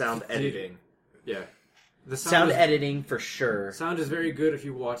Best Sound Editing. Yeah. The Sound is, editing for sure. sound is very good if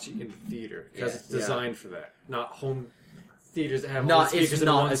you watch it in theater, because Yeah. it's designed for that. Not home theaters that have all the Not speakers it's in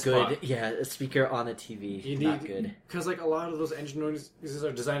not one a good spot. a speaker on a TV. You not need good. because like a lot of those engine noises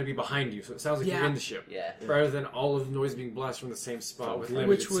are designed to be behind you, so it sounds like Yeah. you're in the ship, Yeah. rather than all of the noise being blasted from the same spot with limited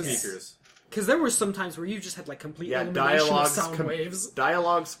Which was- speakers. Because there were some times where you just had, like, complete Yeah, elimination of dialogues, sound waves.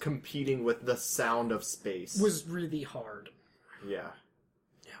 dialogues competing with the sound of space. Was really hard. Yeah.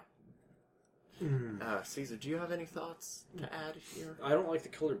 Caesar, do you have any thoughts to add here? I don't like the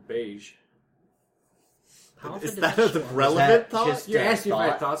color beige. How often Is did that show a up? relevant that thought? just- You asked me if I had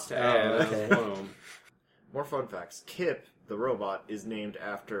thought. thoughts to Oh, add. That okay. was one of them. More fun facts. Kip, the robot, is named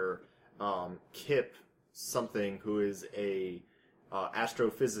after Kip something, who is a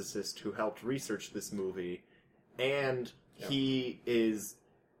astrophysicist who helped research this movie, and he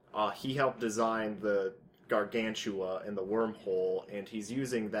helped design the Gargantua and the wormhole, and he's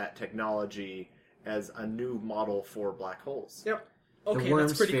using that technology as a new model for black holes. Yep. The Okay, worm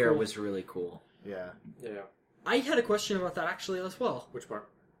that's pretty sphere cool. was really cool. Yeah. Yeah. I had a question about that, actually, as well. Which part?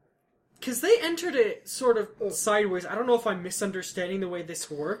 Because they entered it sort of sideways. I don't know if I'm misunderstanding the way this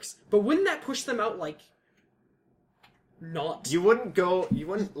works, but wouldn't that push them out, like, not? You wouldn't,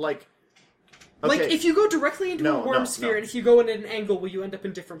 like... Like, Okay, if you go directly into a worm sphere, and if you go in at an angle, will you end up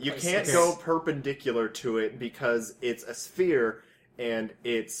in different you places? can't go perpendicular to it because it's a sphere and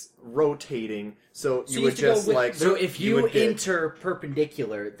it's rotating, so So you you would have to go just, with- like... So if you would get- enter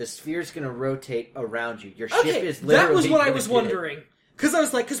perpendicular, the sphere's going to rotate around you. Your ship Okay, is literally that was what I gonna was get- wondering. Because I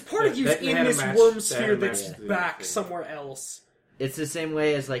was like, because part of you's They in had a this match- worm they sphere had a that's match to the back thing. somewhere else. It's the same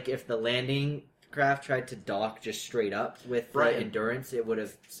way as like if the landing craft tried to dock just straight up with Right. endurance, it would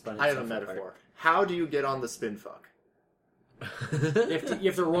have spun I itself have a apart. metaphor. How do you get on the spin fuck? You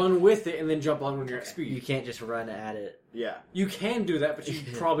have to run with it and then jump on when you're at speed. You can't just run at it. Yeah. You can do that, but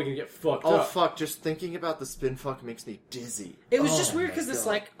you're probably gonna get fucked Oh up. fuck, just thinking about the spin fuck makes me dizzy. It was Oh just weird my because it's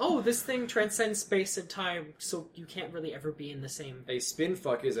God. like, oh, this thing transcends space and time, so you can't really ever be in the same A spin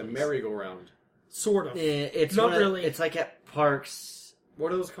fuck is a merry-go-round. sort of. It's Not one of- really. It's like at parks.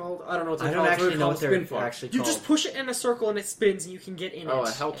 What are those called? I don't know what I they're don't called. actually They're know called what they're spin fuck. actually You called. just push it in a circle and it spins and you can get in Oh, it.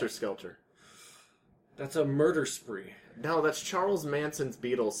 a helter skelter. That's a murder spree. No, that's Charles Manson's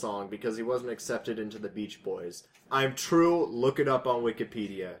Beatles song because he wasn't accepted into the Beach Boys. I'm true. Look it up on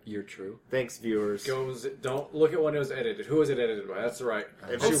Wikipedia. You're true. Thanks, viewers. Don't look at when it was edited. Who was it edited by? That's right.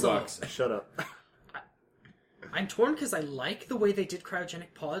 And Shoebox. Shut up. I'm torn because I like the way they did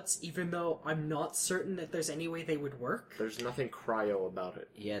cryogenic pods, even though I'm not certain that there's any way they would work. There's nothing cryo about it.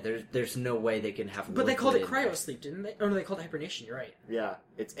 Yeah, there's no way they can have. But they called it liquid in cryosleep, didn't they? Oh no, they called it hibernation. You're right. Yeah,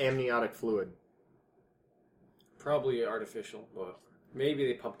 it's amniotic fluid. Probably artificial, but maybe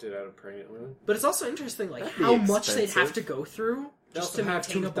they pumped it out of pregnant women. But it's also interesting, like That'd be how much they'd expensive. have to go through They just also to have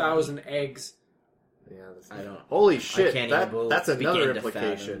maintain a 2,000 body. eggs. Yeah, that's... I don't. Holy shit! can't That, even that's another begin to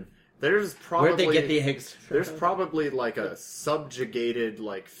implication. fathom. There's probably Where'd they get the eggs? There's probably like a subjugated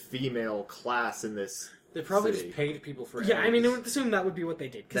like female class in this. They probably city. just paid people for Yeah, eggs. I mean, I would assume that would be what they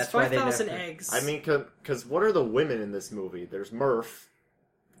did. Because That's why they 5,000 never- eggs. I mean, because what are the women in this movie? There's Murph,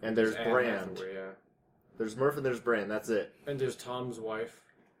 and there's Anne Brand. Hathaway, yeah. There's Murph and there's Brand. That's it. And there's Tom's wife.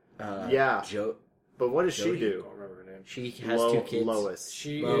 Yeah. Joe. But what does she Jodie? I do? don't remember her name. She has two kids. Lois.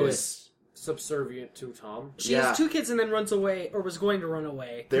 She Lois. is subservient to Tom. she Yeah. has 2 kids and then runs away, or was going to run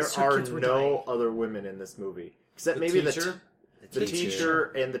away. 'cause There her are kids were no dying. other women in this movie except The maybe teacher? the teacher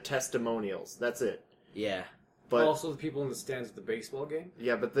and the testimonials. That's it. Yeah. But Also the people in the stands at the baseball game.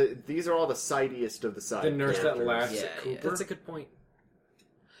 yeah, but these are all the sidiest of the side. The nurse that characters. laughs Yeah, at yeah. Cooper. That's a good point.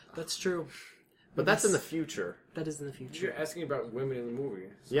 That's true. But that's in the future. That is in the You're future. asking about women in the movie.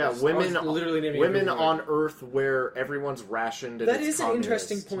 Yeah, I was women. literally naming women every on Earth where everyone's rationed. And That it's is an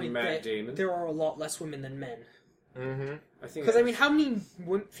communist. interesting point. Matt that Damon. there are a lot less women than men. Mm-hmm. I think. Because I mean, how many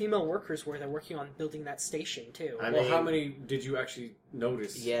female workers were there working on building that station too? I well, mean- how many did you actually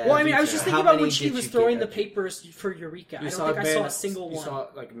notice? Yeah. Well, I mean, I was just How thinking about many when she did was you throwing the get? papers for Eureka. I You don't saw think I men, saw a single you one. saw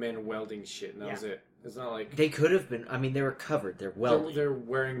like men welding shit, and that Yeah. was it. It's not like They could have been. I mean, they were covered. They're welding. they're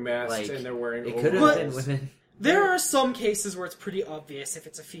wearing masks Like, and they're wearing. It could have overalls. been women. There are some cases where it's pretty obvious if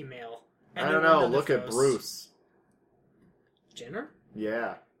it's a female. And I there don't were know. none of Look at those. Bruce. Jenner?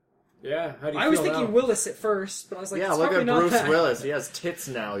 Yeah. Yeah, how do you I was feel thinking now? Willis at first, but I was like, Yeah, it's look probably at not Bruce that. Willis. He has tits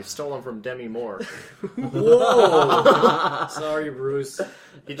now. He stole them from Demi Moore. Whoa! Sorry, Bruce.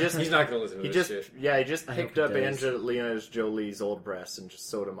 He just He's not gonna listen to he this just shit. yeah, he just I picked hope up he does. Angelina Jolie's old breasts and just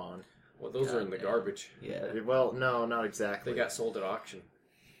sewed them on. Well, those are in the God, garbage. Yeah. Well, no, not exactly. They got sold at auction.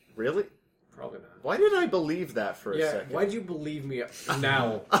 Really? Probably not. Why did I believe that for a Yeah, second? why'd you believe me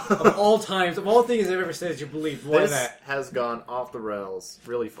now? Of all times, of all things I've ever said, you believed. Why This that? has gone off the rails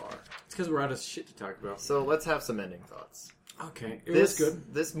really far. It's because we're out of shit to talk about. So let's have some ending thoughts. Okay, it This was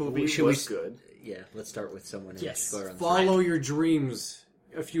good. This movie Should was we- good. Yeah. Let's start with someone. and Yes. just go around the Follow your dreams.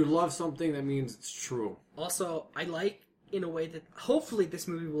 If you love something, that means it's true. Also, I like, in a way, that hopefully this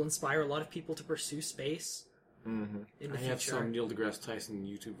movie will inspire a lot of people to pursue space Mm-hmm. in the I have future. some Neil deGrasse Tyson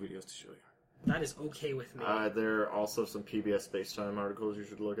YouTube videos to show you. That is okay with me. There are also some PBS Spacetime articles you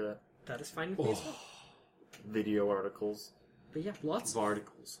should look at. That is fine with me as well. Video articles. But yeah, lots.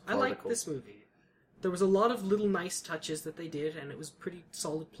 Articles. I like articles. this movie. There was a lot of little nice touches that they did, and it was pretty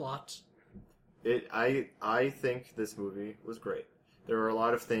solid plot. I think this movie was great. There are a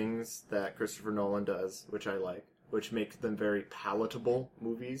lot of things that Christopher Nolan does, which I like, which make them very palatable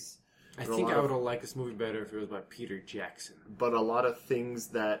movies. I There are a think lot I of- would have liked this movie better if it was by Peter Jackson. But a lot of things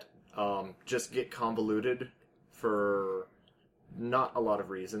that just get convoluted for not a lot of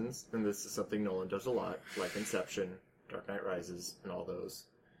reasons, and this is something Nolan does a lot, like Inception, Dark Knight Rises, and all those.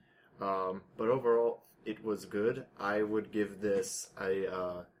 But overall, it was good. I would give this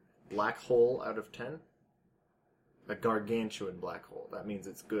a black hole out of 10. A gargantuan black hole. That means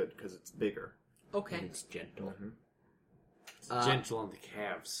it's good because it's bigger. Okay. And it's gentle. Gentle on the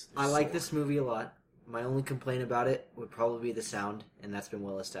calves. I like this movie a lot. My only complaint about it would probably be the sound, and that's been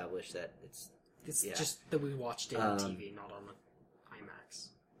well established that it's... It's Yeah. just that we watched it on TV, not on the IMAX.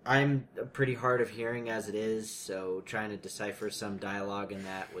 I'm pretty hard of hearing as it is, so trying to decipher some dialogue in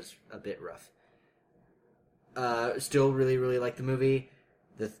that was a bit rough. Still really, really like the movie.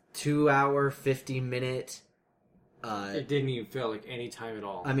 The 2-hour, 50-minute... It didn't even feel like any time at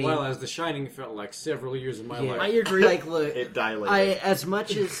all. I mean- Well, as The Shining felt like several years of my yeah, life. I agree. Like, look, It dilated. as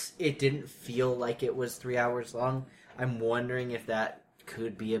much as it didn't feel like it was 3 hours long, I'm wondering if that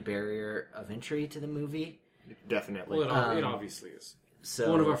could be a barrier of entry to the movie. Definitely. Well, it obviously is. So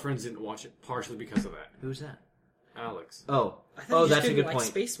One of our friends didn't watch it partially because of that. who's that? Alex. Oh, I thought you just that's a didn't good like point.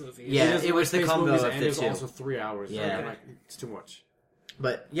 space movies. Yeah, He doesn't it was like the space combo movies, of and the it's two. also 3 hours. Yeah. I'm like, it's too much.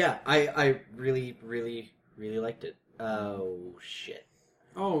 But yeah, I really, really, really liked it. Oh shit!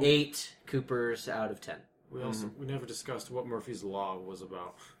 Oh, 8 Coopers out of 10. we never discussed what Murphy's Law was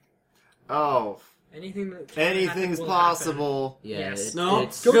about. Oh, Anything that can anything's happen will possible. Yeah, Yes. No,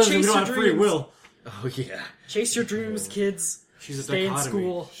 it's, Go because chase we don't your have free dreams. will. oh yeah, happen. Chase your dreams, kids. She's a Stay in dichotomy.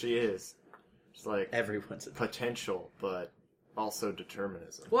 school. She is. It's like everyone's. potential, but also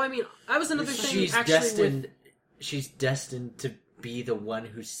determinism. Well, I mean, that was another thing. She's actually, destined. With, She's destined to be the one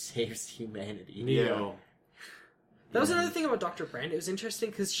who saves humanity. Neo. that was another thing about Dr. Brand. It was interesting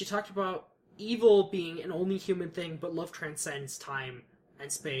because she talked about evil being an only human thing, but love transcends time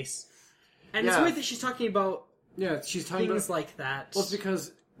and space. And it's Yeah. weird that she's talking about Yeah, she's talking things about... like that. Well, it's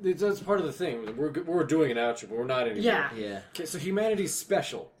because that's part of the thing. We're doing an outro, but we're not anymore. Yeah. Yeah. Okay, so humanity's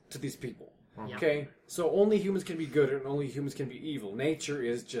special to these people. Yeah. Okay? So only humans can be good and only humans can be evil. Nature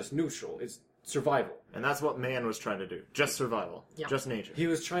is just neutral. It's survival. And that's what man was trying to do. Just survival. Yeah. Just nature. He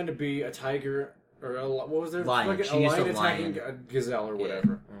was trying to be a tiger, or what was there? Lion. Fucking- She a used lion a attacking lion. a gazelle or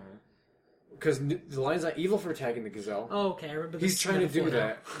whatever. Because the lion's not evil for attacking the gazelle. Oh, okay, I remember this He's trying to do metaphor now.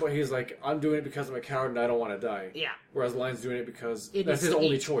 that, but he's like, I'm doing it because I'm a coward and I don't want to die. Yeah. Whereas the lion's doing it because It that's needs his to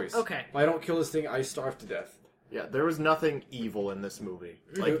only eat. choice. Okay. If I don't kill this thing, I starve to death. Yeah, there was nothing evil in this movie.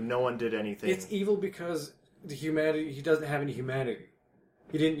 Like, no one did anything. It's evil because he doesn't have any humanity.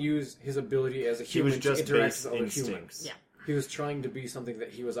 He didn't use his ability as a He human was just to interact base with other instincts. humans. Yeah. He was trying to be something that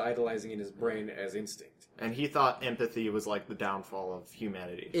he was idolizing in his brain as instinct. And he thought empathy was like the downfall of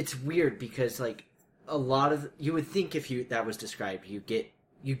humanity. It's weird because like a lot of you would think if that was described, you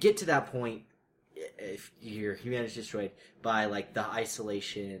get to that point if your humanity's destroyed by like the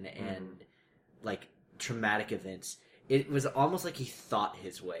isolation and like traumatic events. It was almost like he thought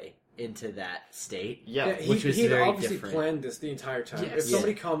his way into that state. Yeah. which was he'd very obviously different. planned this the entire time. Yes. If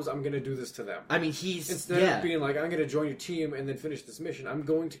somebody comes, I'm going to do this to them. I mean, he's Instead yeah. of being like, I'm going to join your team and then finish this mission, I'm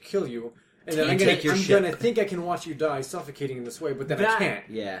going to kill you. And then And I'm take your ship. going to think I can watch you die suffocating in this way, but then I That- can't.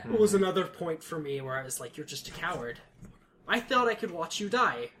 yeah. It was another point for me where I was like, you're just a coward. I thought I could watch you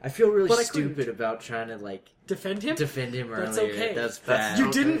die. I feel really But I stupid couldn't. about trying to like Defend him? defend him That's earlier. okay. That's That's- bad. You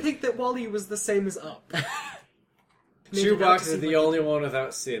Okay. didn't think that Wally was the same as Up. Made it out Shoebox to is seem the like- only one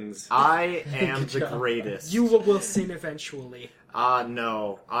without sins. I am the job. greatest. You will sin eventually.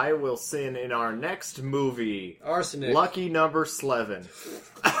 No. I will sin in our next movie. Arsenic. Lucky number 11.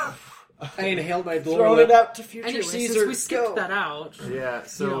 I inhaled my glory. Thrown it out to future Anyway, Caesar. since we skipped Go. that out, Yeah,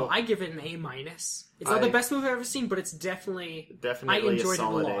 so you know, I give it an A-. It's not the best movie I've ever seen, but it's definitely... I definitely a enjoyed it a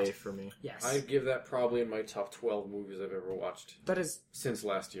solid lot. A for me. Yes. I'd give that probably in my top 12 movies I've ever watched That is since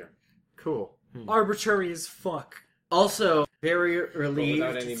last year. Cool. arbitrary as fuck. Also, very without relieved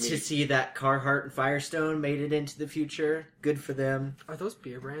any to meat. see that Carhartt and Firestone made it into the future. Good for them. Are those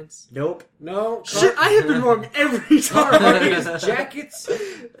beer brands? Nope. No, Shit, I have been wrong every Carhartt time. is jackets,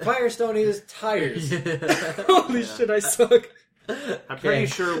 Firestone is tires. Holy shit, I suck. I'm pretty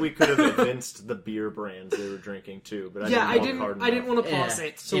sure we could have evinced the beer brands they were drinking too, but Yeah, I didn't. didn't. Hard I didn't enough. want to pause Yeah.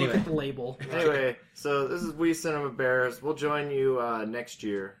 it to look Anyway. at the label. Anyway, so this is We Cinema Bears. We'll join you next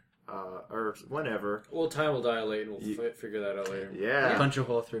year, or whenever. Well, time will dilate and we'll figure that out later. Yeah. Punch a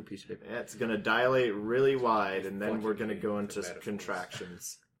hole through a piece of paper. Yeah, it's gonna dilate really wide, and then Fucking we're gonna go hate into metaphors.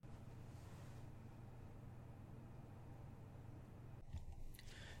 contractions.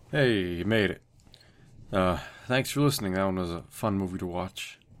 Hey, you made it. Thanks for listening. That one was a fun movie to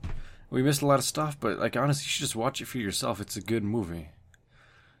watch. We missed a lot of stuff, but like honestly, you should just watch it for yourself. It's a good movie.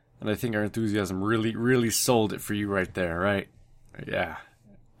 And I think our enthusiasm really, really sold it for you right there, right? Yeah.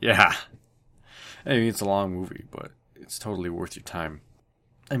 Yeah. I mean, it's a long movie, but it's totally worth your time.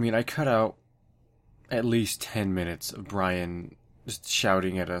 I mean, I cut out at least 10 minutes of Brian just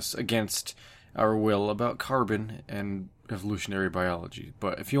shouting at us against our will about carbon and evolutionary biology.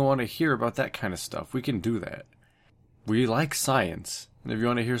 But if you want to hear about that kind of stuff, we can do that. we like science. And if you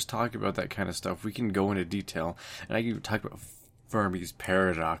want to hear us talk about that kind of stuff, we can go into detail. And I can even talk about Fermi's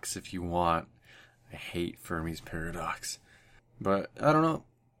paradox if you want. I hate Fermi's paradox. But, I don't know.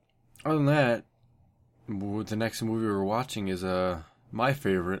 Other than that, the next movie we're watching is my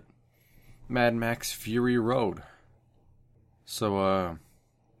favorite, Mad Max Fury Road. So,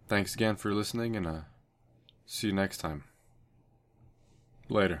 thanks again for listening, and see you next time.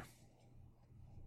 Later.